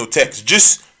emotional text.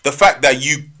 Just the fact that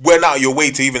you went out of your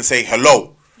way to even say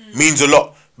hello means a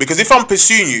lot. Because if I'm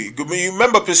pursuing you, you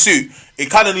remember pursuit,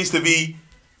 it kind of needs to be,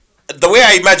 the way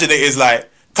I imagine it is like,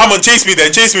 come on, chase me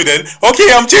then. Okay,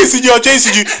 I'm chasing you.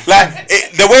 Like,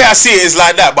 the way I see it is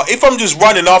like that. But if I'm just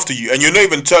running after you and you're not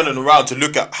even turning around to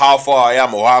look at how far I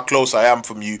am or how close I am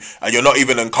from you, and you're not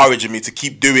even encouraging me to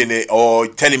keep doing it or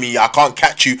telling me I can't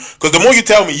catch you, because the more you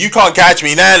tell me you can't catch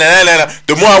me,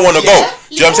 the more I want to go.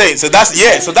 Do you know what I'm saying? So that's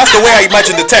the way I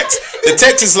imagine the text. The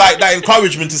text is like that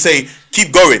encouragement to say,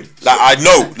 keep going. Like, I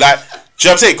know. Like, do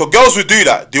you know what I'm saying? Because girls would do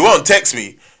that. They won't text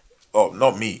me. Oh,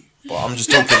 not me. But I'm just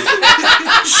talking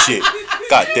shit.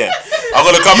 God damn. I'm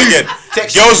gonna come again.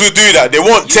 Girls will do that. They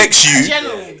won't text you,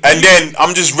 and then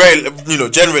I'm just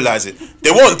generalizing.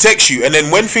 They won't text you, and then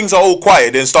when things are all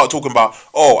quiet, then start talking about,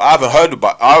 oh, I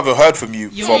haven't heard from you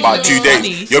for about 2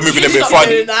 days. You're moving a bit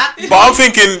funny. But I'm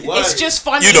thinking, it's just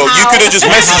funny. You could have just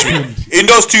messaged me in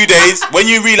those 2 days. When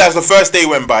you realize the first day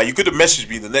went by, you could have messaged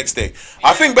me the next day.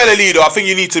 I think better leader. I think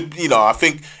you need to, I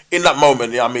think in that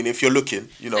moment, I mean, if you're looking,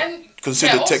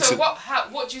 consider texting.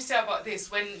 What do you say about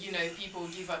this when people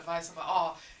give advice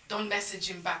about don't message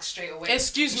him back straight away?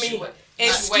 Excuse me.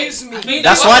 That's why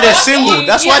they're single.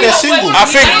 That's why they're single. I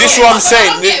think this is what I'm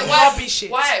saying.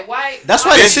 Why? That's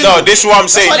why they're single. No, this is what I'm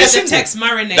saying.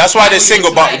 That's why they're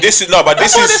single. But this is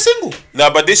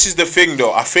But this is the thing,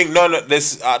 though. I think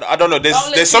there's I don't know.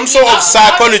 There's some sort of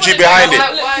psychology behind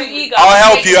it.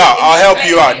 I'll help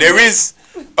you out. There is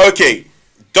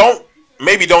don't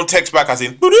text back as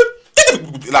in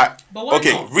like,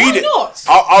 okay, not? read it.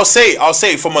 I'll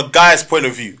say from a guy's point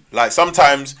of view. Like,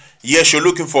 sometimes, yes, you're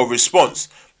looking for a response,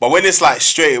 but when it's like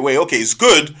straight away, okay, it's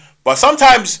good. But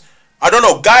sometimes, I don't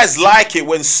know, guys like it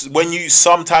when you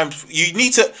sometimes you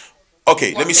need to.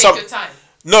 Okay, let me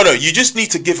No, you just need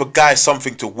to give a guy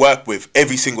something to work with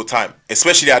every single time,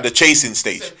 especially at the chasing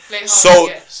stage. So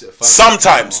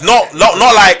sometimes, not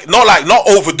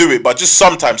overdo it, but just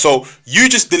sometimes. So you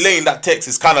just delaying that text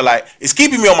is kind of like, it's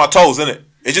keeping me on my toes, isn't it?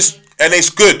 And it's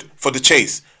good for the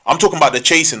chase. I'm talking about the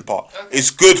chasing part. Okay.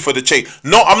 It's good for the chase.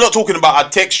 No, I'm not talking about I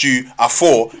text you at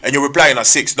 4 and you're replying at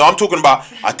 6. No, I'm talking about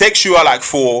I text you at like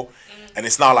 4 and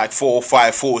it's now like 4 or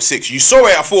 5, 4 or 6. You saw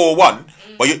it at 4 or 1.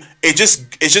 But it's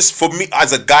just for me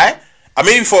as a guy. I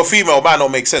mean, for a female, it might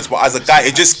not make sense, but as a guy,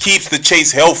 it just keeps the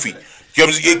chase healthy.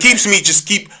 It keeps me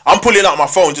I'm pulling out my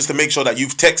phone just to make sure that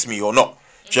you've texted me or not.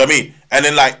 Do you know what I mean? And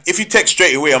then, like, if you text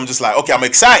straight away, I'm just like, okay, I'm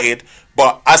excited,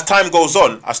 but as time goes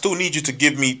on, I still need you to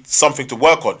give me something to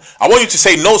work on. I want you to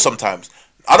say no sometimes.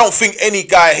 I don't think any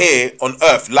guy here on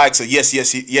earth likes a yes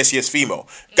female.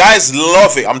 Guys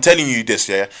love it. I'm telling you this,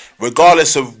 yeah.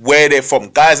 Regardless of where they're from,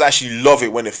 guys actually love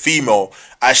it when a female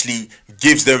actually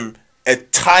gives them a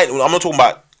tiny. I'm not talking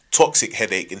about toxic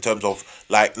headache in terms of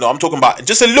like. No, I'm talking about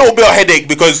just a little bit of headache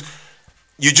because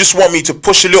you just want me to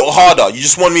push a little harder. You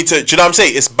just want me to. Do you know what I'm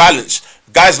saying? It's balanced.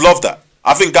 Guys love that.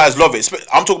 I think guys love it.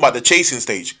 I'm talking about the chasing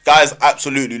stage. Guys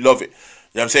absolutely love it. You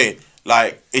know what I'm saying?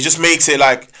 Like, it just makes it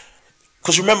like.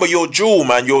 Because remember, you're a jewel,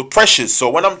 man. You're precious. So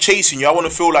when I'm chasing you, I want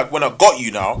to feel like when I got you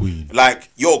now, like,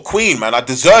 you're a queen, man. I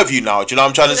deserve you now. Do you know what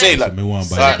I'm trying to say? Like,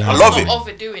 I love it.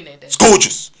 Overdoing it. Then. It's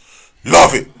gorgeous.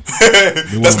 Love it.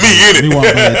 That's me,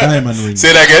 innit?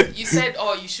 Say that again. You said,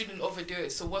 you shouldn't overdo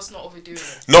it. So what's not overdoing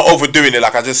it? Not overdoing it,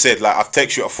 like I just said. Like, I've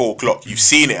texted you at 4 o'clock. You've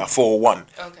seen it at 4 or 1.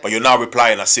 Okay. But you're now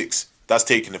replying at 6. That's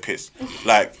taking the piss.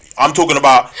 Like, I'm talking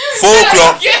about 4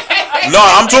 o'clock. No,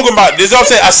 I'm talking about, this is what I'm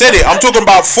saying. I said it. I'm talking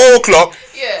about 4 o'clock.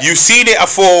 Yeah. You've seen it at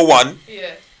 4 or 1.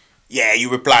 Yeah. Yeah, you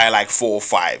reply like 4 or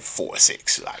 5, 4 or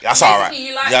 6. Like, that's alright. You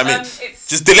know what I mean?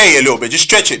 Just delay it a little bit. Just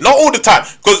stretch it. Not all the time.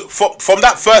 Because from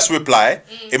that first reply,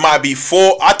 it might be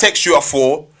 4. I text you at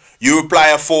 4. You reply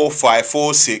at 4, 5,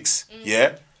 4, 6.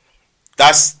 Yeah.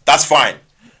 That's fine.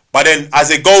 But then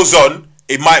as it goes on,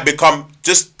 it might become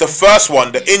just the first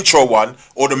one, the intro one,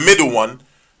 or the middle one.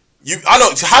 I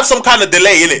don't have some kind of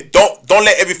delay in it. Don't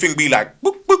let everything be like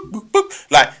boop, boop, boop, boop.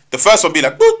 Like the first one be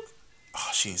like boop. Oh,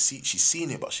 she's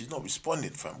seen it, but she's not responding,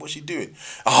 fam. What's she doing?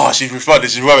 Oh, she's responding.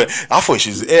 She's rubbing. I thought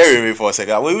she was airing me for a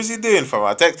second. What was he doing, fam?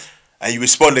 I text and you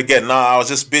respond again. Nah, I was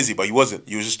just busy, but you wasn't.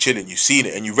 You was just chilling. You seen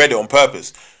it and you read it on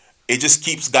purpose. It just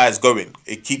keeps guys going.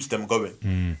 It keeps them going. You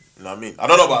know what I mean? I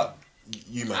don't know about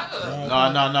you, man.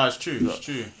 No, it's true. It's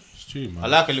true. Man. I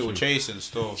like a little chasing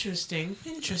still. Interesting.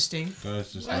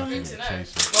 Guys just well, good to know.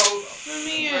 For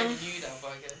me, you that,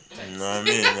 but know what I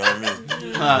mean? You know what I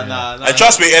mean? Nah. And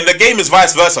trust me, and the game is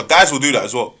vice versa. Guys will do that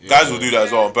as well. Guys will do that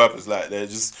as well on purpose. Like they've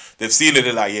seen it.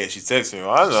 They're like, yeah, she texts me.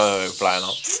 I don't know, flying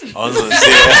up. I was gonna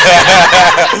say,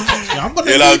 I'm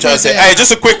gonna you know what I'm trying to say. Hey,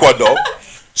 just a quick one though.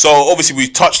 So obviously we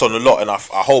touched on a lot, and I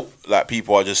hope like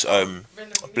people are just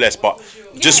blessed, but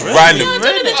just random.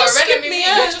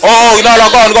 Oh no,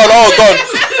 go on. Oh, go on.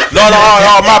 No,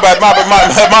 my bad,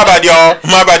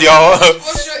 y'all.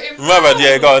 What's your input? My bad,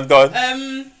 yeah, go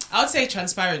on. I would say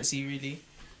transparency, really,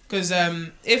 because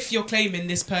if you're claiming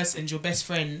this person's your best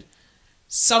friend,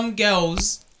 some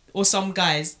girls or some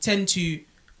guys tend to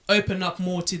open up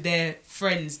more to their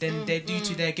friends than they do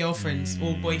to their girlfriends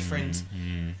or boyfriends.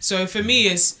 So for me,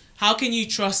 is how can you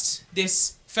trust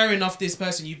this? Fair enough, this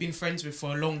person you've been friends with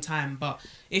for a long time, but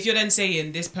if you're then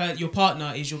saying your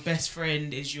partner is your best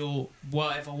friend, is your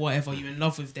whatever, you're in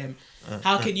love with them,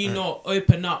 how can you not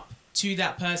open up to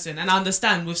that person? And I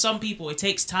understand with some people it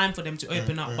takes time for them to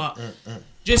open up, but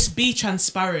just be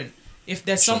transparent. If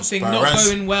there's something not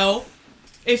going well,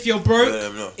 if you're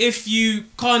broke, if you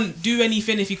can't do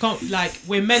anything, if you can't, like,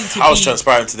 we're meant to be. I was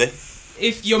transparent today.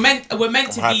 If we're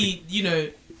meant to be, you know,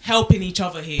 helping each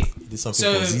other here. There's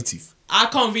something positive. I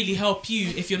can't really help you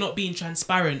if you're not being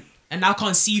transparent, and I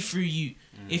can't see through you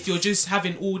if you're just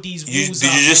having all these rules.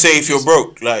 Did you just say if you're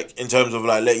broke, like in terms of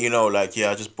like let you know, like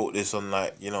yeah, I just bought this on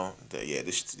like you know,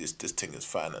 this thing is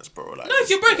finance, bro. Like, no, if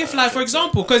you're broke, if like for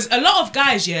example, because a lot of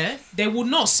guys, they will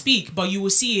not speak, but you will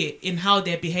see it in how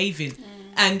they're behaving,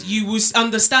 and you will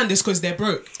understand this because they're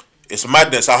broke. It's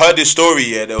madness. I heard this story.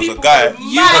 Yeah, there was a guy.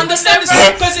 You understand this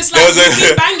because it's like you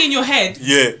keep banging your head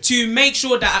to make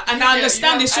sure that. And I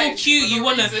understand it's so cute. You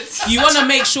wanna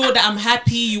make sure that I'm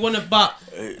happy. You wanna, but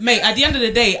mate, at the end of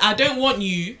the day, I don't want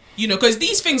you. You know, because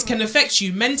these things can affect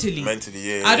you mentally.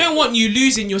 I don't want you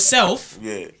losing yourself.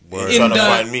 In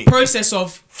the process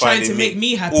of trying to make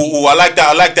me happy. Ooh, I like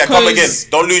that. Come again.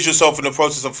 Don't lose yourself in the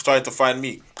process of trying to find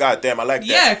me. God damn, I like that.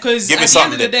 Yeah, because at the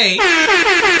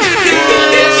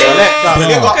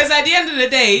end of the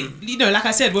day, you know, like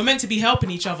I said, we're meant to be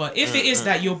helping each other. If it is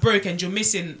that you're broke and you're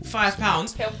missing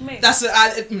 £5, help me. That's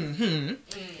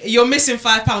you're missing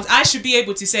 £5. I should be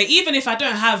able to say, even if I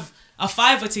don't have a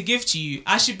fiver to give to you,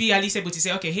 I should be at least able to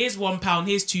say, okay, here's £1,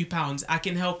 here's £2, I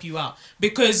can help you out.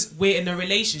 Because we're in a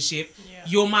relationship,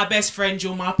 you're my best friend,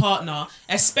 you're my partner,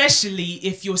 especially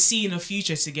if you're seeing a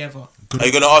future together. Are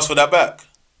you going to ask for that back?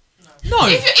 No.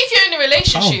 If you're in a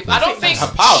relationship, I don't think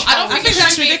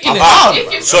that's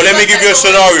ridiculous. So let me give you a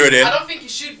scenario then. I don't think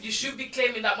you should be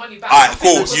claiming that money back. Alright,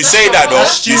 cool. You say that though.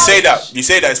 You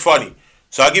say that. It's funny.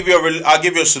 So I'll give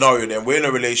you a scenario then. We're in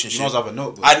a relationship. You must have a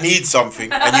notebook. I need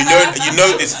something, and you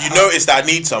notice that I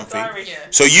need something.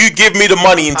 So you give me the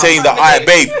money and saying that, alright,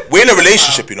 babe, we're in a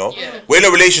relationship, you know. We're in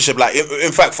a relationship. Like,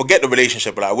 in fact, forget the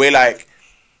relationship. Like, we're like,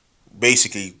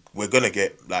 basically, we're gonna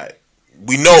get like,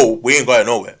 we know we ain't going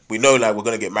nowhere. We know like we're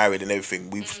gonna get married and everything.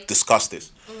 We've discussed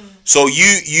this. So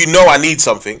you know I need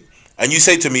something, and you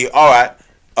say to me, alright,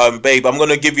 babe, I'm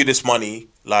gonna give you this money.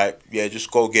 Like, yeah,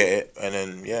 just go get it, and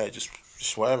then just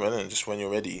whatever, and then just when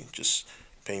you're ready, just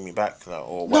pay me back, like,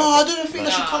 or whatever. No, I don't think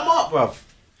that should come up, bruv.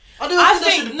 I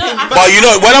think but you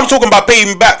know, when I'm talking about paying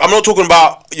me back, I'm not talking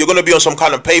about you're gonna be on some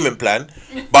kind of payment plan.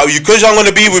 But because I'm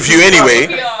gonna be with you anyway,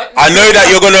 I know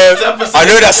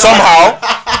that somehow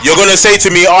you're gonna say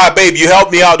to me, "Alright, babe, you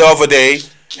helped me out the other day.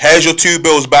 Here's your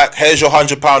 £2 back. Here's your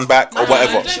 £100 back, or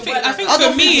whatever." I think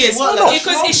for me it's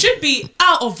because it should be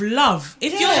out of love.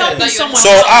 If you're helping someone, so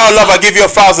out of love, I give you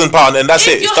 £1,000, and that's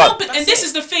it. It's done. And this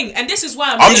is the thing, and this is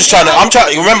why I'm just trying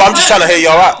to hear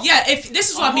y'all out. Yeah, if this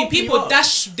is what I mean, people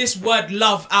dash this word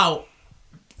love out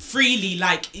freely,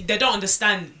 like they don't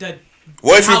understand the.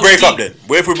 What if we break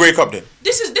up then?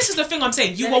 This is the thing I'm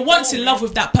saying. You were once in love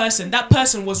with that person. That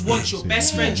person was once your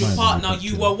best friend, your partner.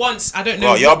 You were once, I don't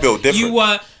know. Oh, y'all built different. You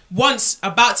were once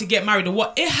about to get married or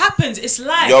what? It happens. It's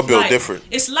life. Y'all built different.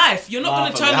 It's life. You're not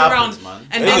going to turn around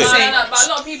and then say. No, but a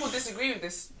lot of people disagree with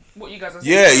this. What you guys are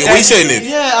saying. Yeah, what are you saying, Niv?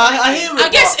 Yeah, I hear it. I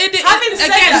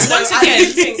guess once again, I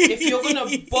think if you're gonna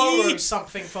borrow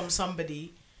something from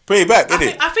somebody, pay it back,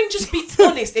 I think just be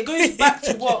honest. It goes back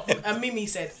to what Mimi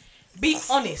said. Be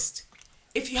honest.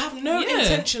 If you have no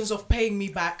intentions of paying me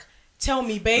back, tell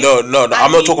me, babe. No.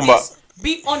 I'm not talking about.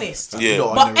 Be honest. Yeah.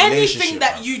 But anything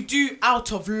that you do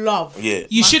out of love,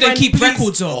 you shouldn't keep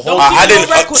records of. I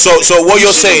didn't. So what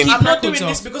you're saying? I'm not doing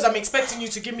this because I'm expecting you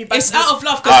to give me back. It's out of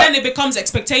love because then it becomes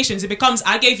expectations. It becomes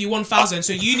I gave you 1,000,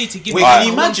 so you need to give me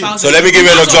 1,000. So let me give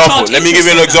you an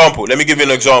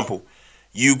example.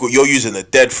 You're using a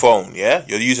dead phone. Yeah,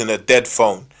 you're using a dead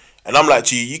phone. And I'm like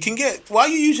to you, why are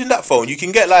you using that phone? You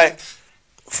can get like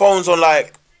phones on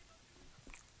like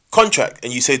contract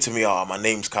and you say to me, oh, my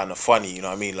name's kind of funny, you know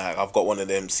what I mean? Like, I've got one of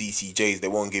them CCJs, they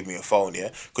won't give me a phone, yeah?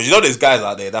 Because you know there's guys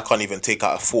out there that can't even take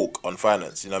out a fork on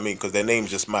finance, you know what I mean? Because their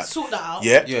name's just mad. Sort that out.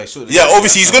 Yeah? Yeah, sort that Yeah, out.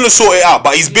 obviously he's going to sort it out,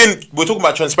 but we're talking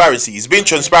about transparency. He's been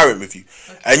transparent with you.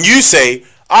 Okay. And you say,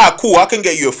 cool, I can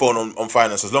get you a phone on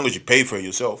finance as long as you pay for it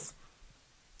yourself.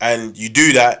 And you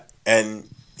do that, and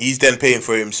he's then paying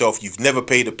for it himself. You've never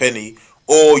paid a penny.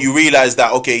 Or you realise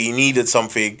that, okay, he needed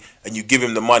something, and you give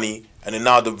him the money, and then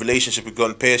now the relationship has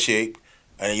gone pear-shaped,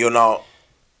 and you're now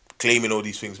claiming all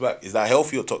these things back. Is that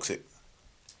healthy or toxic?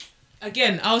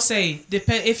 Again, I'll say,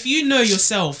 if you know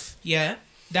yourself, yeah,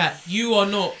 that you are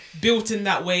not built in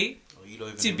that way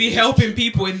to be helping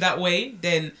people in that way,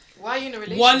 then why are you in a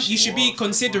relationship? one, you should be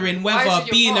considering Why is whether it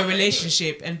your being in a partner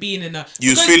relationship and being in a... You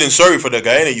was feeling sorry for the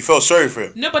guy, innit? You felt sorry for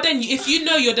him. No, but then if you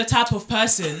know you're the type of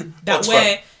person that Oxfam.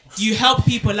 where you help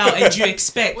people out and you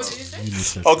expect... What did you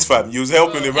say? Oxfam, you was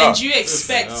helping him out. And you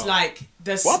expect like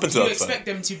this, What happened to you Oxfam? expect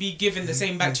them to be given the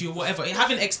same back to you or whatever,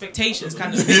 having expectations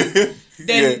kind of thing,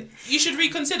 then you should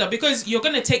reconsider, because you're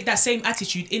going to take that same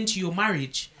attitude into your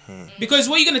marriage. Because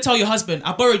what are you going to tell your husband?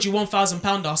 I borrowed you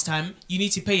 £1,000 last time, you need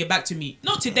to pay it back to me.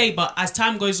 Not today, but as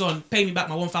time goes on, pay me back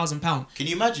my £1,000. Can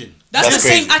you imagine? That's the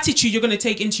crazy. same attitude you're going to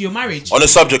take into your marriage. On the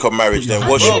subject of marriage, then,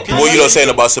 what are you lot saying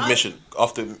about submission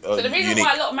after So the reason Unique?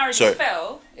 why a lot of marriages Sorry.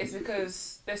 fail is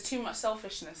because there's too much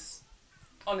selfishness.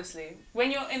 Honestly, when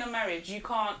you're in a marriage, you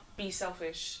can't be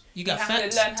selfish. You got have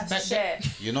facts to learn how to back share.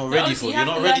 You're not But ready honestly, for. you You're have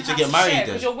not to ready learn to how get married share, then.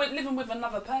 because you're living with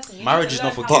another person. You Marriage need is to not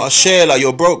learn for how kids. to But share, like,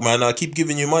 you're broke, man. I keep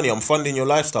giving you money. I'm funding your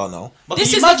lifestyle now. But This can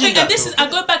is you the imagine thing, that, and this though? is,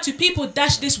 I go back to people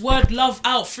dash this word love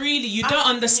out freely. You don't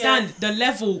understand the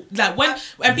level, like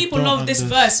when people don't love this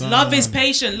verse, love is understand.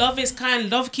 patient, love is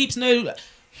kind, love keeps no.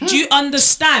 Do you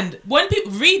understand? When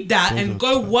people read that and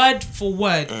go word for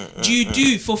word, do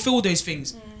you fulfill those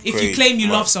things? If you Crazy, claim you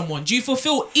man. love someone, do you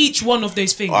fulfill each one of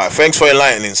those things? All right, thanks for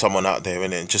enlightening someone out there,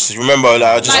 innit? Just remember, like,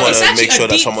 I just Like, want it's to actually make sure a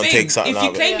that deep someone thing. takes something If out you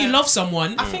of it. claim you love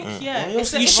someone, I think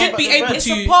it's you should be able it's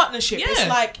to. a partnership. It's Yeah.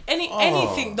 like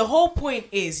anything. The whole point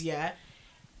is,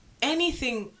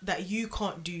 anything that you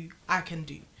can't do, I can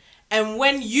do, and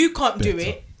when you can't do Better.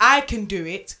 it, I can do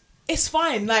it. It's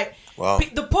fine. Like Wow.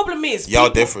 the problem is, Y'all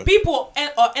people, different. people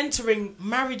are entering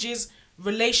marriages,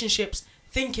 relationships,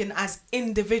 thinking as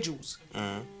individuals.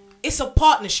 It's a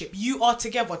partnership. You are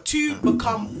together to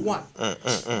become one.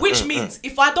 Which means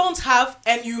if I don't have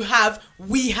and you have,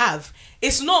 we have.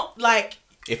 It's not like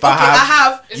If I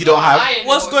have, It's you don't not have. lying,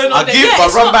 what's it's going on I'll there. give, Yeah, but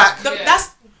it's run not- back. That's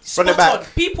Run it spot back. on.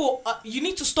 People, you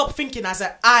need to stop thinking as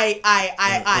a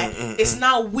I. It's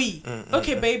now we.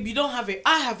 Okay, babe, you don't have it.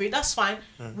 I have it. That's fine.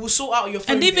 We'll sort out your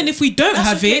phone And even bill. if we don't That's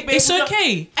have okay, it, babe, it's we don't-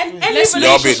 okay. And any Let's Y'all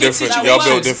build relationship different. that Y'all works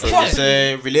build different. It's properly,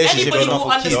 a relationship. anybody is not will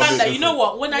for kids. understand that. You different. know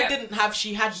what? When I Yeah. didn't have,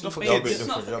 she had me. not for babe. kids. It's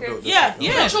not for kids. Yeah.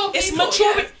 Mature It's people,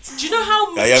 mature. yeah. Do you know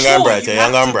how Yeah, young mature and bright, you yeah,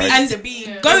 young have and to be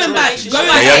bright. to be Going back, relationship? going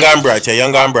Yeah, back. young and bright, yeah,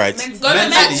 young and bright. Going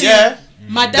back to Yeah.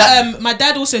 my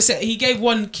dad also said he gave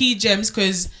one key gems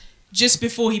because just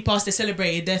before he passed, they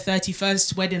celebrated their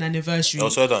 31st wedding anniversary,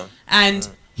 Also done. and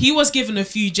he was given a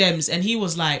few gems, and he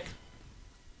was like,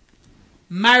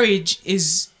 marriage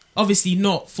is obviously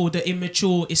not for the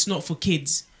immature, it's not for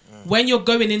kids. When you're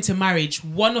going into marriage,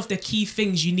 one of the key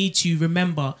things you need to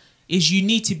remember is you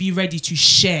need to be ready to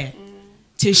share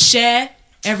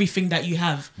everything that you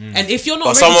have. And if you're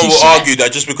not But ready someone to will share, argue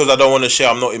that just because I don't want to share,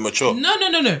 I'm not immature. no,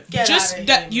 Get just out of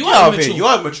that here. you Yeah, are okay, immature. you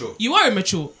are immature. You are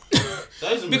immature.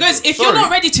 That is Because immature. if you're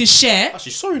not ready to share,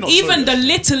 Actually, sorry, not even sorry. the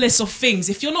littlest of things,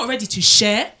 if you're not ready to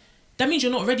share, that means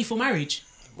you're not ready for marriage.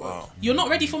 Wow. You're not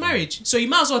ready for marriage. So you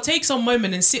might as well take some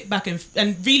moment and sit back and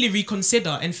really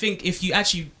reconsider and think if you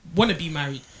actually want to be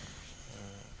married.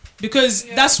 Because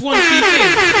that's one key thing.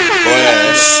 But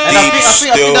yeah, it's And I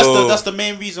think still- that's the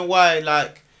main reason why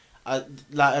like a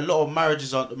lot of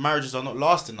marriages are not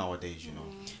lasting nowadays. You know.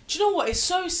 Do you know what? It's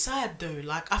so sad though.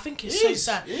 Like I think it's It so is,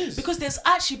 sad it is. because there's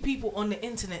actually people on the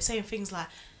internet saying things like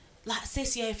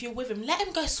sis, yeah, if you're with him, let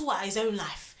him go sort out his own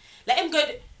life. Let him go.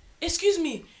 Excuse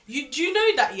me. Do you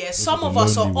know that? Yeah, some the of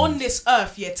us are lonely on ones. this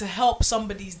earth, yeah, to help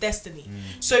somebody's destiny.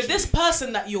 So this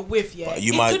person that you're with, yeah, But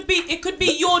you it might- could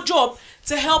be your job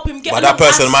to help him get. But that along.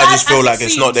 person As might sad just feel as like it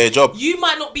it's not seems, their job. You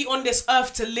might not be on this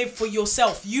earth to live for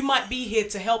yourself. You might be here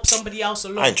to help somebody else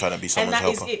along. I ain't trying to be someone's and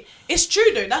that is helper. it. It's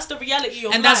true though. That's the reality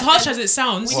of And life. as harsh And as it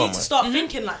sounds, we Oh need to my- start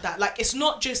thinking like that. Like it's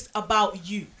not just about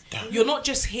you. You're not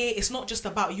just here. It's not just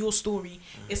about your story.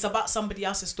 It's about somebody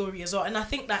else's story as well. And I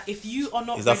think that if you are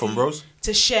not Is that ready from Rose?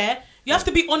 to share, you have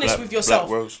to be honest Black- with yourself.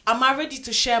 Black Rose. Am I ready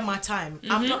to share my time?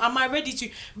 Am I ready to?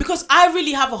 Because I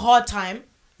really have a hard time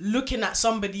looking at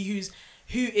somebody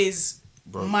who is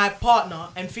my partner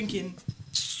and thinking,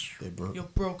 Your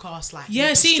broke ass like Yeah,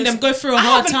 it's seeing just- them go through a I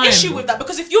hard have time. an issue with that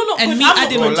because if you're not And good, me I'm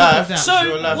adding not on good. top of that.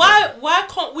 So why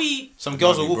can't we? Some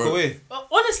girls will Might be walk broke. away.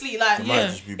 Honestly, like It might yeah,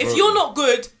 just be if broken. you're not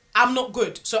good, I'm not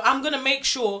good. So I'm gonna make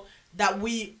sure that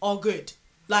we are good.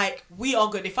 Like we are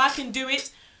good. If I can do it,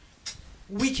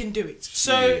 we can do it.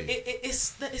 So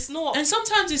it's not. And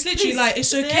sometimes it's literally Please, like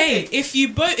it's it's the okay headache.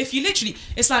 if you literally,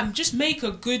 it's like just make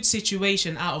a good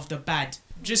situation out of the bad.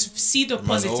 Just see the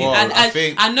positive. well, And I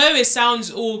think- I know it sounds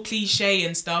all cliche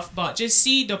and stuff, but just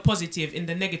see the positive in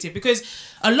the negative, because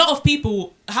a lot of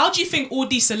people, how do you think all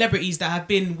these celebrities that have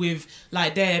been with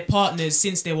like their partners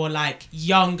since they were like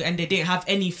young and they didn't have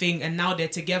anything and now they're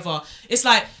together, it's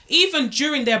like even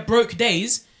during their broke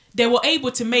days they were able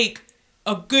to make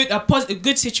a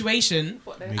good situation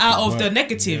out of the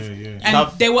negative.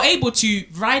 And they were able to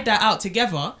ride that out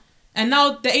together, and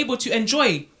now they're able to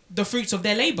enjoy the fruits of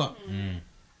their labor.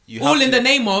 All in the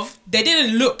name of, they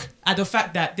didn't look at the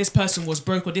fact that this person was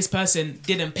broke or this person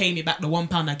didn't pay me back the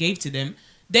 £1 I gave to them.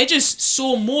 They just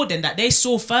saw more than that. They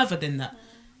saw further than that.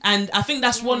 And I think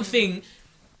that's one thing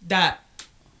that,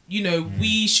 you know,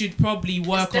 we should probably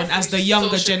work on as the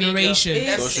younger social media.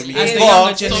 generation. Social As media. the But-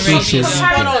 younger Social generation.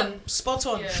 media. Spot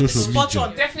on. Yeah. Social Spot media.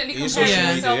 on. Definitely It's compare social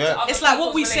yourself media, to other It's like what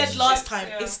people's we said last time.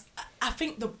 relationships, I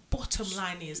think the bottom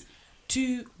line is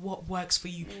do what works for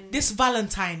you. This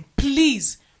Valentine,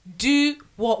 please do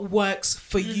what works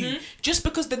for you. Just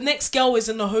because the next girl is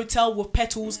in a hotel with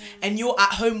petals and you're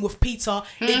at home with pizza,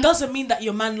 it doesn't mean that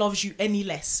your man loves you any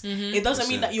less. It doesn't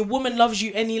mean that your woman loves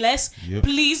you any less. Yep.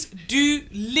 Please do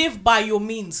live by your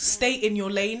means. Stay in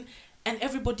your lane and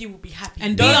everybody will be happy.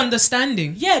 And be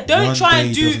understanding. Yeah, don't One try day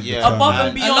and do doesn't above determine and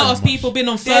A beyond. lot of people been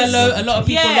on furlough. A lot of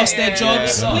people lost their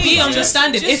jobs. yeah. Be Yeah.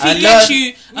 understanding. If he And gets learn-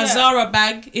 you a Zara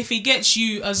bag, if he gets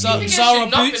you a If he gets Zara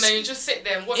you nothing boots, and you just sit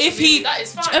there and watch if the movie, he that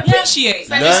is fine. appreciate,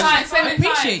 Spend Learn- time, spend time.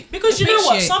 appreciate, Because you know what,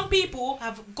 appreciate. some people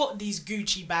have got these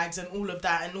Gucci bags and all of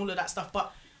that stuff,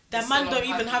 but their They're man still don't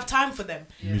even unhappy. have time for them.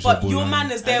 But Miserable your life.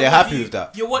 man is there. they're with happy you. with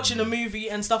that. You're watching a movie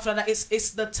and stuff like that. It's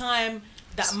the time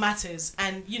that matters,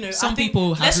 and you know, Some I think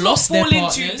people have let's lost not fall their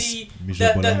into partners.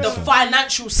 Miserable the lifestyle.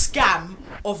 financial scam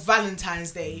of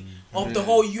Valentine's Day, of the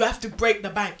whole you have to break the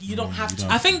bank. You don't have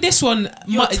to. I think this one,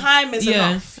 Your time is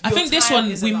enough. I Your think this time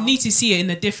one is we enough. need to see it in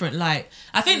a different light.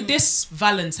 I think this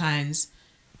Valentine's,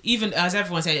 even as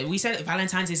everyone said, we said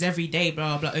Valentine's is every day,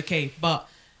 blah blah. Okay, but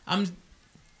I'm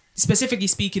specifically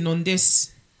speaking on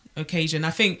this occasion.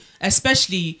 I think,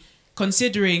 especially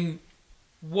considering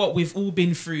what we've all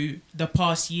been through the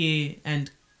past year and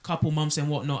couple months and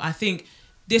whatnot, I think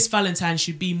this Valentine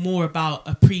should be more about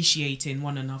appreciating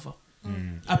one another.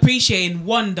 Appreciating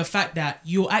the fact that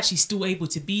you're actually still able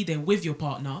to be there with your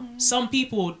partner. Some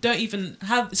people don't even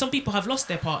have, some people have lost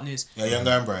their partners. Yeah,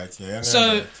 younger and bright. Yeah, younger So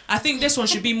and bright. I think this one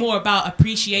should be more about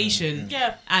appreciation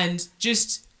Yeah. and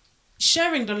just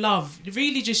sharing the love,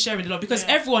 really just sharing the love, because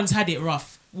Yeah. everyone's had it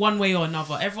rough one way or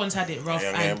another. Everyone's had it rough,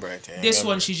 Yeah, and bright, yeah, this yeah,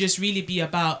 one bright. should just really be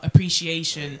about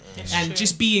appreciation and true.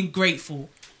 just being grateful.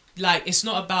 Like, it's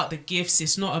not about the gifts,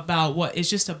 it's not about what, it's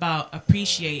just about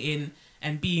appreciating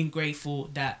and being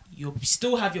grateful that you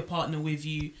still have your partner with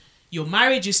you, your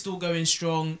marriage is still going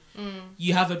strong,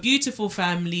 you have a beautiful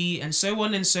family, and so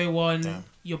on and so on. Damn.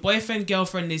 Your boyfriend,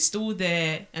 girlfriend is still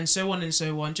there, and so on and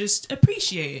so on. Just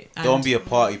appreciate it. And Don't be a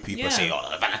party people Yeah. say,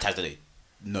 oh, Valentine's Day.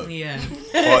 No. Yeah.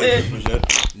 Party people, yeah.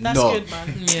 That's No. good,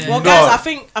 man. Yeah. Well, No. guys,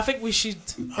 I think we should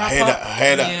I wrap hear up. that. I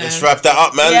hear that. Yeah. Let's wrap that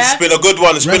up, man. Yeah. It's been a good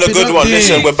one. It's been Wrap a it good up, one. yeah.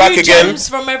 Listen, we're Few back again. gems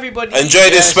from everybody. Enjoy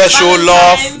this Yes. special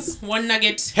laugh. Valentine's. One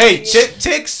nugget. Hey,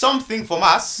 take something from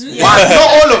us. Why?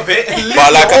 Not all of it.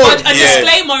 But like all. A Yeah.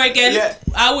 disclaimer again. Yeah.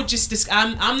 I would just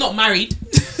I'm not married.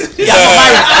 Yeah, I'm not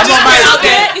married. I'm not married. Out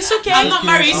there. It's okay. I'm not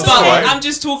married, It's but alright. I'm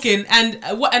just talking. And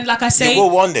and like I say, You will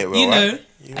one day, you right? know,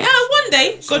 yeah, one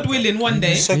day, God willing, one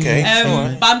day. It's okay. It's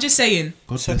alright. But I'm just saying,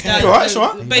 It's okay. that, It's alright, it's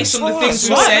alright. based on the alright, things it's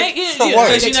we alright. said, It's not worried.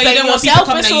 because you know you don't want Explain people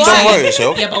coming at you yourself, Don't worry saying,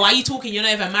 yourself. yeah, but why are you talking? You're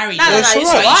not even married. No, no, It's no, it's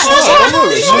alright. alright. It's alright. Don't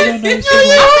worry yourself. I think,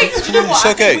 do you know what? It's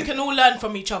I think okay. we can all learn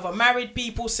from each other. Married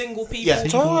people, single people. Yeah.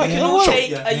 It's alright. We You can know all what? take,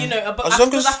 you know, but As long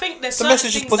because as I think there's the certain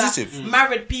message is things positive. that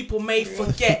married people may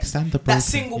forget Stand the that broken,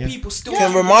 single yeah. people still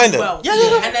Can do remind them. well.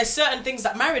 Yeah. And there's certain things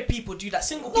that married people do that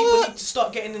single people need to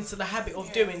start getting into the habit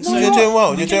of doing. So You're doing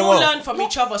well. we You're can doing all well. learn from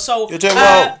each other. So You're doing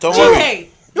well. Don't GK, worry.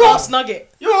 last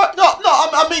nugget. You're right. No,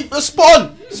 I mean, spot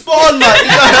on, man.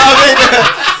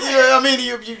 You know what I mean,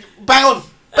 you bang on.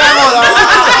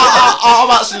 I'm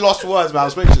actually lost for words, man. I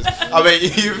was speechless. I mean,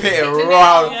 you hit it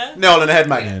right Yeah. nail on the head,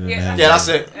 man. Yeah. Yeah, that's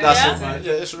it. That's Yeah. it, man.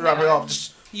 Yeah, let's wrap it up.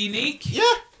 Just Unique. yeah.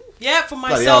 Yeah, for Bloody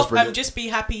hell's myself, brilliant. just be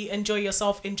happy, enjoy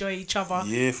yourself, enjoy each other,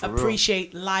 Yeah, for real.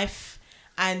 appreciate life,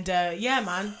 and yeah,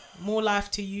 man, more life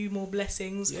to you, more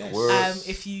blessings. Yes.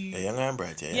 If you Yeah, young and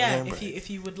bright. if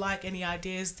you would like any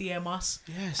ideas, DM us.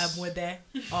 Yes. We're there.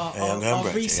 Young and Our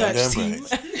bright, research young and team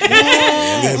bright.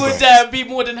 and would be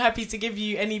more than happy to give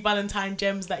you any Valentine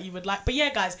gems that you would like. But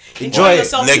yeah, guys, Enjoy it.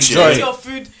 yourself. Next Enjoy year. your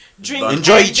food, drink,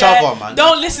 Enjoy and, each other, man.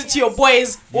 Don't listen to your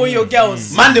boys or your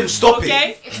girls. Man, them stop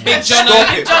Okay, it. Big Stop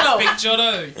Jono, it. Big Jono. Big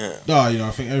Jono. No, you know,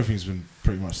 I think everything's been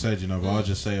pretty much said, you know, but I'll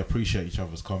just say appreciate each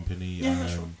other's company.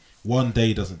 One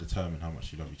day doesn't determine how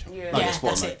much you love each other. Yeah. No, Yeah, that's what,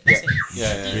 that's mate. it. That's it.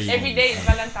 Yeah. Really, Every day is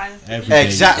Valentine's Day. Every day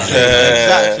is Exactly.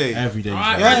 Valentine's. Exactly. Every day. is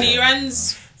Alright, Valentine's Randy Day.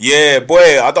 Rans. Yeah,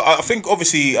 boy, I think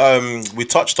obviously we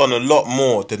touched on a lot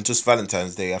more than just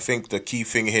Valentine's Day. I think the key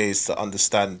thing here is to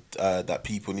understand that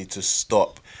people need to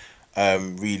stop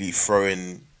really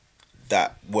throwing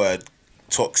that word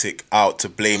toxic out to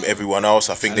blame everyone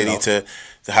else. I think they need to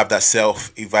have that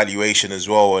self-evaluation as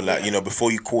well. And like, you know,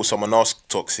 before you call someone else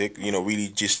toxic, you know, really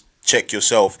just check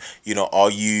yourself. You know,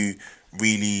 are you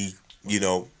really, you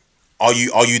know, are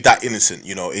you that innocent?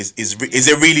 You know, is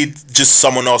it really just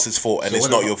someone else's fault and So it's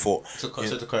what not about- your fault? So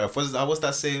to clarify, what's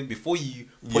that saying? Before you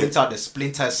point out the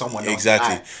splinter in someone else's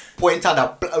Exactly. eye, point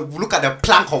out look at the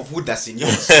plank of wood that's in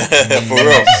yours. For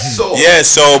real. So Yeah,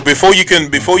 so before you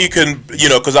can, you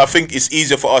know, because I think it's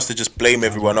easier for us to just blame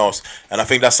everyone else, and I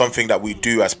think that's something that we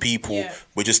do as people. Yeah.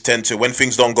 We just tend to, when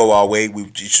things don't go our way, we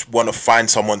just want to find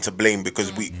someone to blame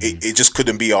because it just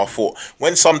couldn't be our fault.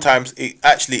 When sometimes it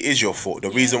actually is your fault. The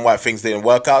reason why things didn't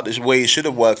work out the way it should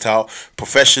have worked out,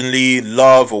 professionally,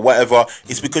 love or whatever,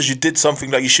 is because you did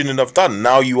something that you shouldn't have done.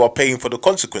 Now you are paying for the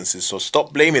consequences. So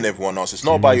stop blaming everyone else. It's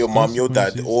not about your mum, your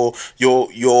dad, or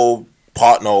your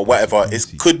partner or whatever. It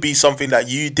could be something that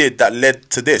you did that led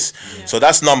to this. So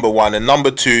that's number one. And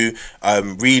number two,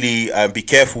 really be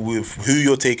careful with who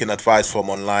you're taking advice from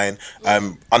online.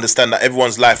 Understand that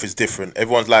everyone's life is different.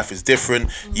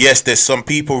 Yes, there's some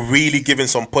people really giving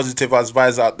some positive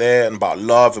advice out there and about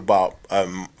love, about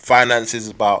finances,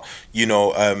 about, you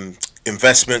know,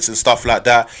 investments and stuff like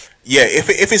that. Yeah, if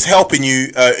it's helping you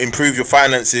improve your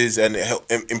finances and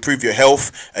improve your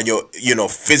health and your, you know,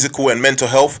 physical and mental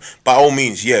health, by all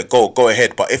means, yeah, go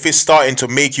ahead. But if it's starting to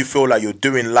make you feel like you're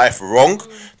doing life wrong,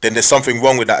 then there's something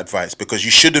wrong with that advice, because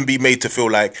you shouldn't be made to feel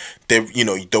like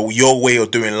your way of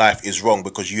doing life is wrong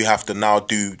because you have to now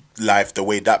do life the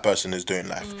way that person is doing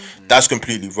life. That's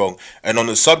completely wrong. And on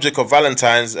the subject of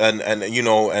Valentine's and you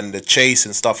know, and the chase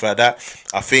and stuff like that,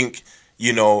 I think,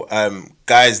 you know,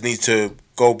 guys need to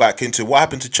go back into what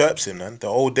happened to chirpsing, man. The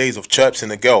old days of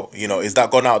chirpsing a girl, you know, is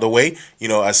that gone out of the way? You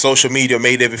know, as social media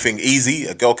made everything easy,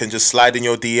 a girl can just slide in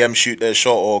your DM, shoot their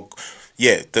shot, or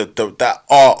yeah, that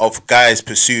art of guys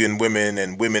pursuing women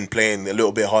and women playing a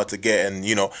little bit hard to get, and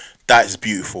you know, that is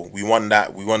beautiful. We want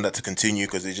that to continue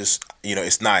because it just, you know,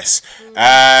 it's nice.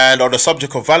 And on the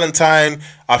subject of Valentine,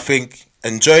 I think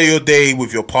enjoy your day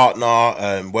with your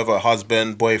partner, whether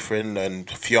husband, boyfriend, and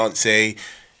fiance.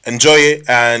 Enjoy it,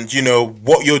 and you know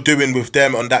what you're doing with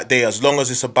them on that day. As long as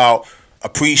it's about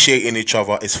appreciating each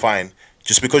other, it's fine.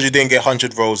 Just because you didn't get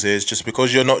 100 roses, just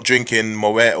because you're not drinking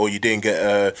Moet, or you didn't get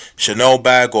a Chanel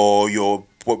bag, or your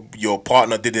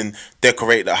partner didn't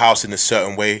decorate the house in a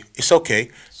certain way, it's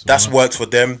okay. That's worked for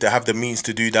them. They have the means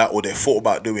to do that, or they thought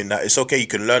about doing that. It's okay. You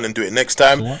can learn and do it next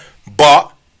time.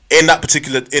 But on that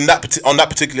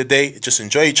particular day, just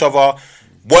enjoy each other.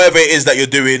 Whatever it is that you're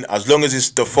doing, as long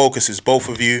as the focus is both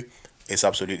of you, it's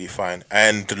absolutely fine.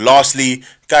 And lastly,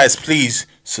 guys, please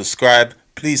subscribe,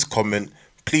 please comment,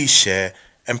 please share,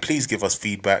 and please give us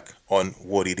feedback on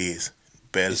what it is.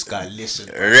 Bell. This guy listen.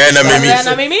 Rena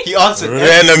Mimi. He answered.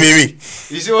 Rena Mimi.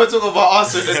 You see what I'm talking about?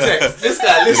 Answering the text. This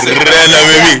guy listen. Rena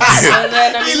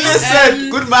Mimi. He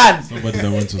listened. Good man. Somebody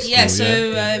that went to school. Yeah, so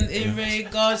in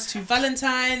regards to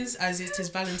Valentine's, as it is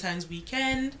Valentine's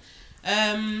weekend,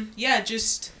 yeah,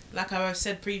 just like I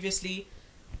said previously,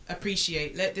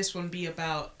 appreciate. Let this one be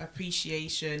about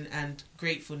appreciation and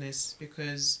gratefulness,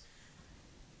 because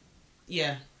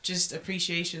yeah, just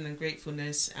appreciation and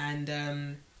gratefulness.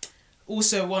 And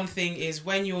also one thing is,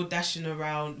 when you're dashing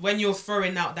around, when you're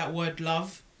throwing out that word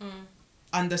love,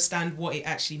 understand what it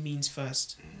actually means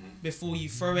first before you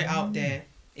throw it out there.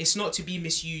 It's not to be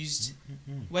misused.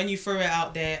 When you throw it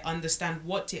out there, understand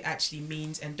what it actually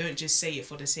means, and don't just say it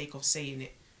for the sake of saying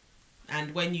it.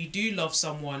 And when you do love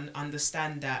someone,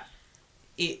 understand that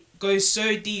it goes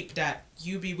so deep that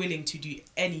you be willing to do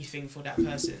anything for that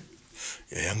person.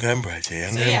 Yeah, young and bright. Yeah,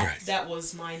 young So and yeah, bright. that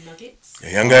was my nuggets.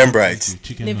 Yeah, young and bright.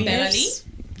 Chicken Living nuggets.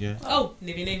 early. Yeah. Oh,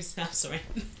 Nibby names. Sorry.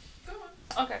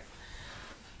 Okay.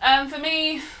 For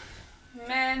me,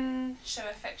 men, show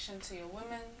affection to your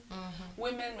women.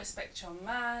 Women, respect your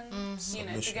man. You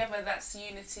know, together that's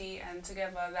unity, and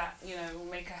together that, you know,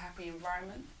 will make a happy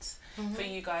environment for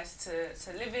you guys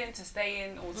to live in, to stay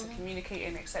in, or to communicate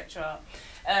in, etc.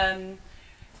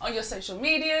 On your social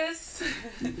medias,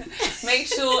 make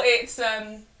sure it's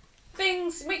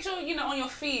make sure, you know, on your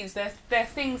feeds, there are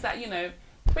things that, you know,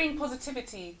 bring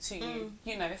positivity to you,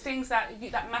 you know, things that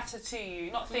matter to you,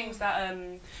 not things that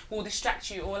will distract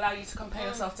you or allow you to compare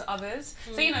yourself to others.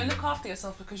 So, you know, look after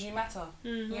yourself because you matter,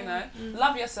 you know,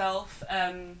 love yourself,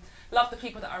 love the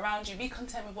people that are around you, be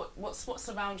content with what's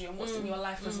around you and what's in your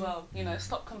life as well, you know,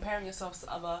 stop comparing yourselves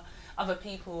to other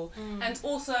people, and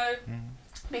also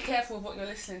be careful with what you're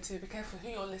listening to, be careful who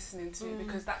you're listening to,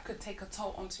 because that could take a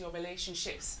toll onto your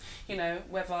relationships, you know,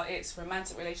 whether it's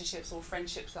romantic relationships or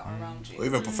friendships that are around you. Or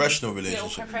even professional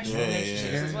relationships. Yeah, or professional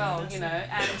relationships as well, you know,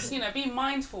 and, you know, be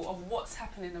mindful of what's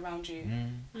happening around you.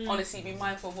 Honestly, be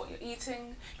mindful of what you're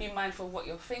eating, be mindful of what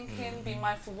you're thinking, be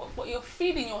mindful of what you're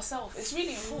feeding yourself. It's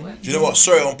really important. Do you know what?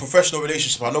 Sorry, on professional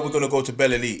relationship, I know we're going to go to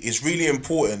Bella Lee. It's really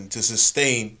important to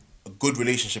sustain a good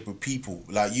relationship with people.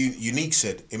 Like Unique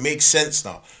said, it makes sense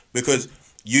now, because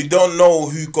you don't know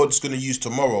who God's going to use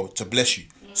tomorrow to bless you.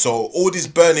 So all these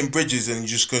burning bridges and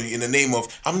just going in the name of,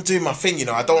 I'm doing my thing, you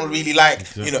know, I don't really like,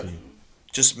 you know,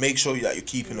 just make sure that you're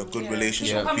keeping a good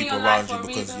relationship with people around you,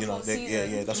 because, you know,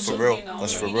 that's for real.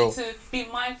 That's for real. You need to be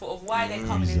mindful of why they're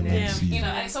coming in there, you know,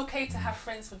 and it's okay to have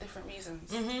friends for different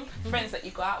reasons. Friends that you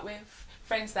go out with,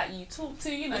 friends that you talk to,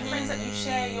 you know, friends that you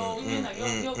share your, you know,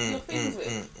 your things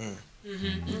with.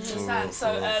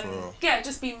 So yeah,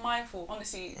 just be mindful,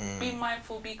 honestly. Be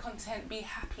mindful, be content, be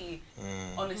happy,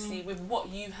 honestly, with what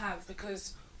you have,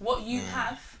 because what you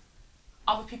have,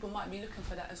 other people might be looking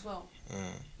for that as well.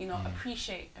 You know,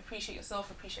 appreciate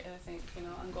yourself, appreciate everything, you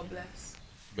know, and God bless.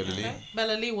 Bella Lee.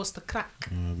 Bella Lee, what's the crack?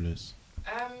 Bless.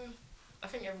 I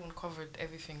think everyone covered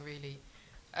everything really.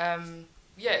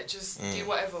 Yeah, just do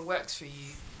whatever works for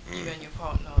you, you and your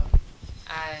partner,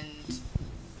 and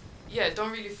yeah,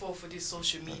 don't really fall for this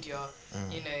social media.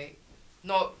 You know,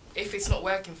 not if it's not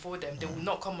working for them, they will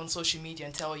not come on social media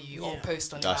and tell you or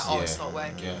post on that. Oh, it's not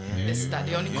working. This that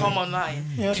they only come online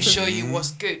to show you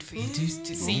what's good for you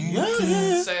to see.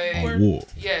 So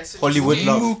yeah, so Hollywood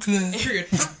love.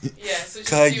 Yeah, so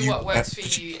just do what works for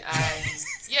you, and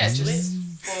yeah, just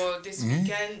for this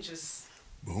weekend, just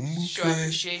show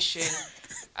appreciation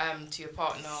to your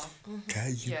partner.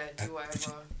 Yeah, do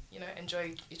whatever, you know,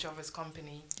 enjoy each other's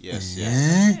company. Yes.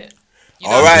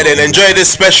 All right, then enjoy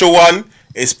this special one.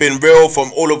 It's been real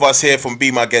from all of us here from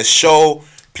Be My Guest Show.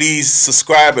 Please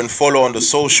subscribe and follow on the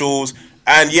socials.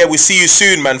 And yeah, we see you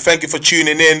soon, man. Thank you for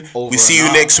tuning in. We see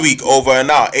you next week. Over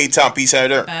and out. A-Town. Peace out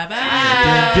there. Bye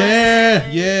bye.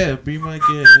 Yeah, be my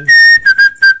guest.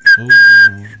 Oh.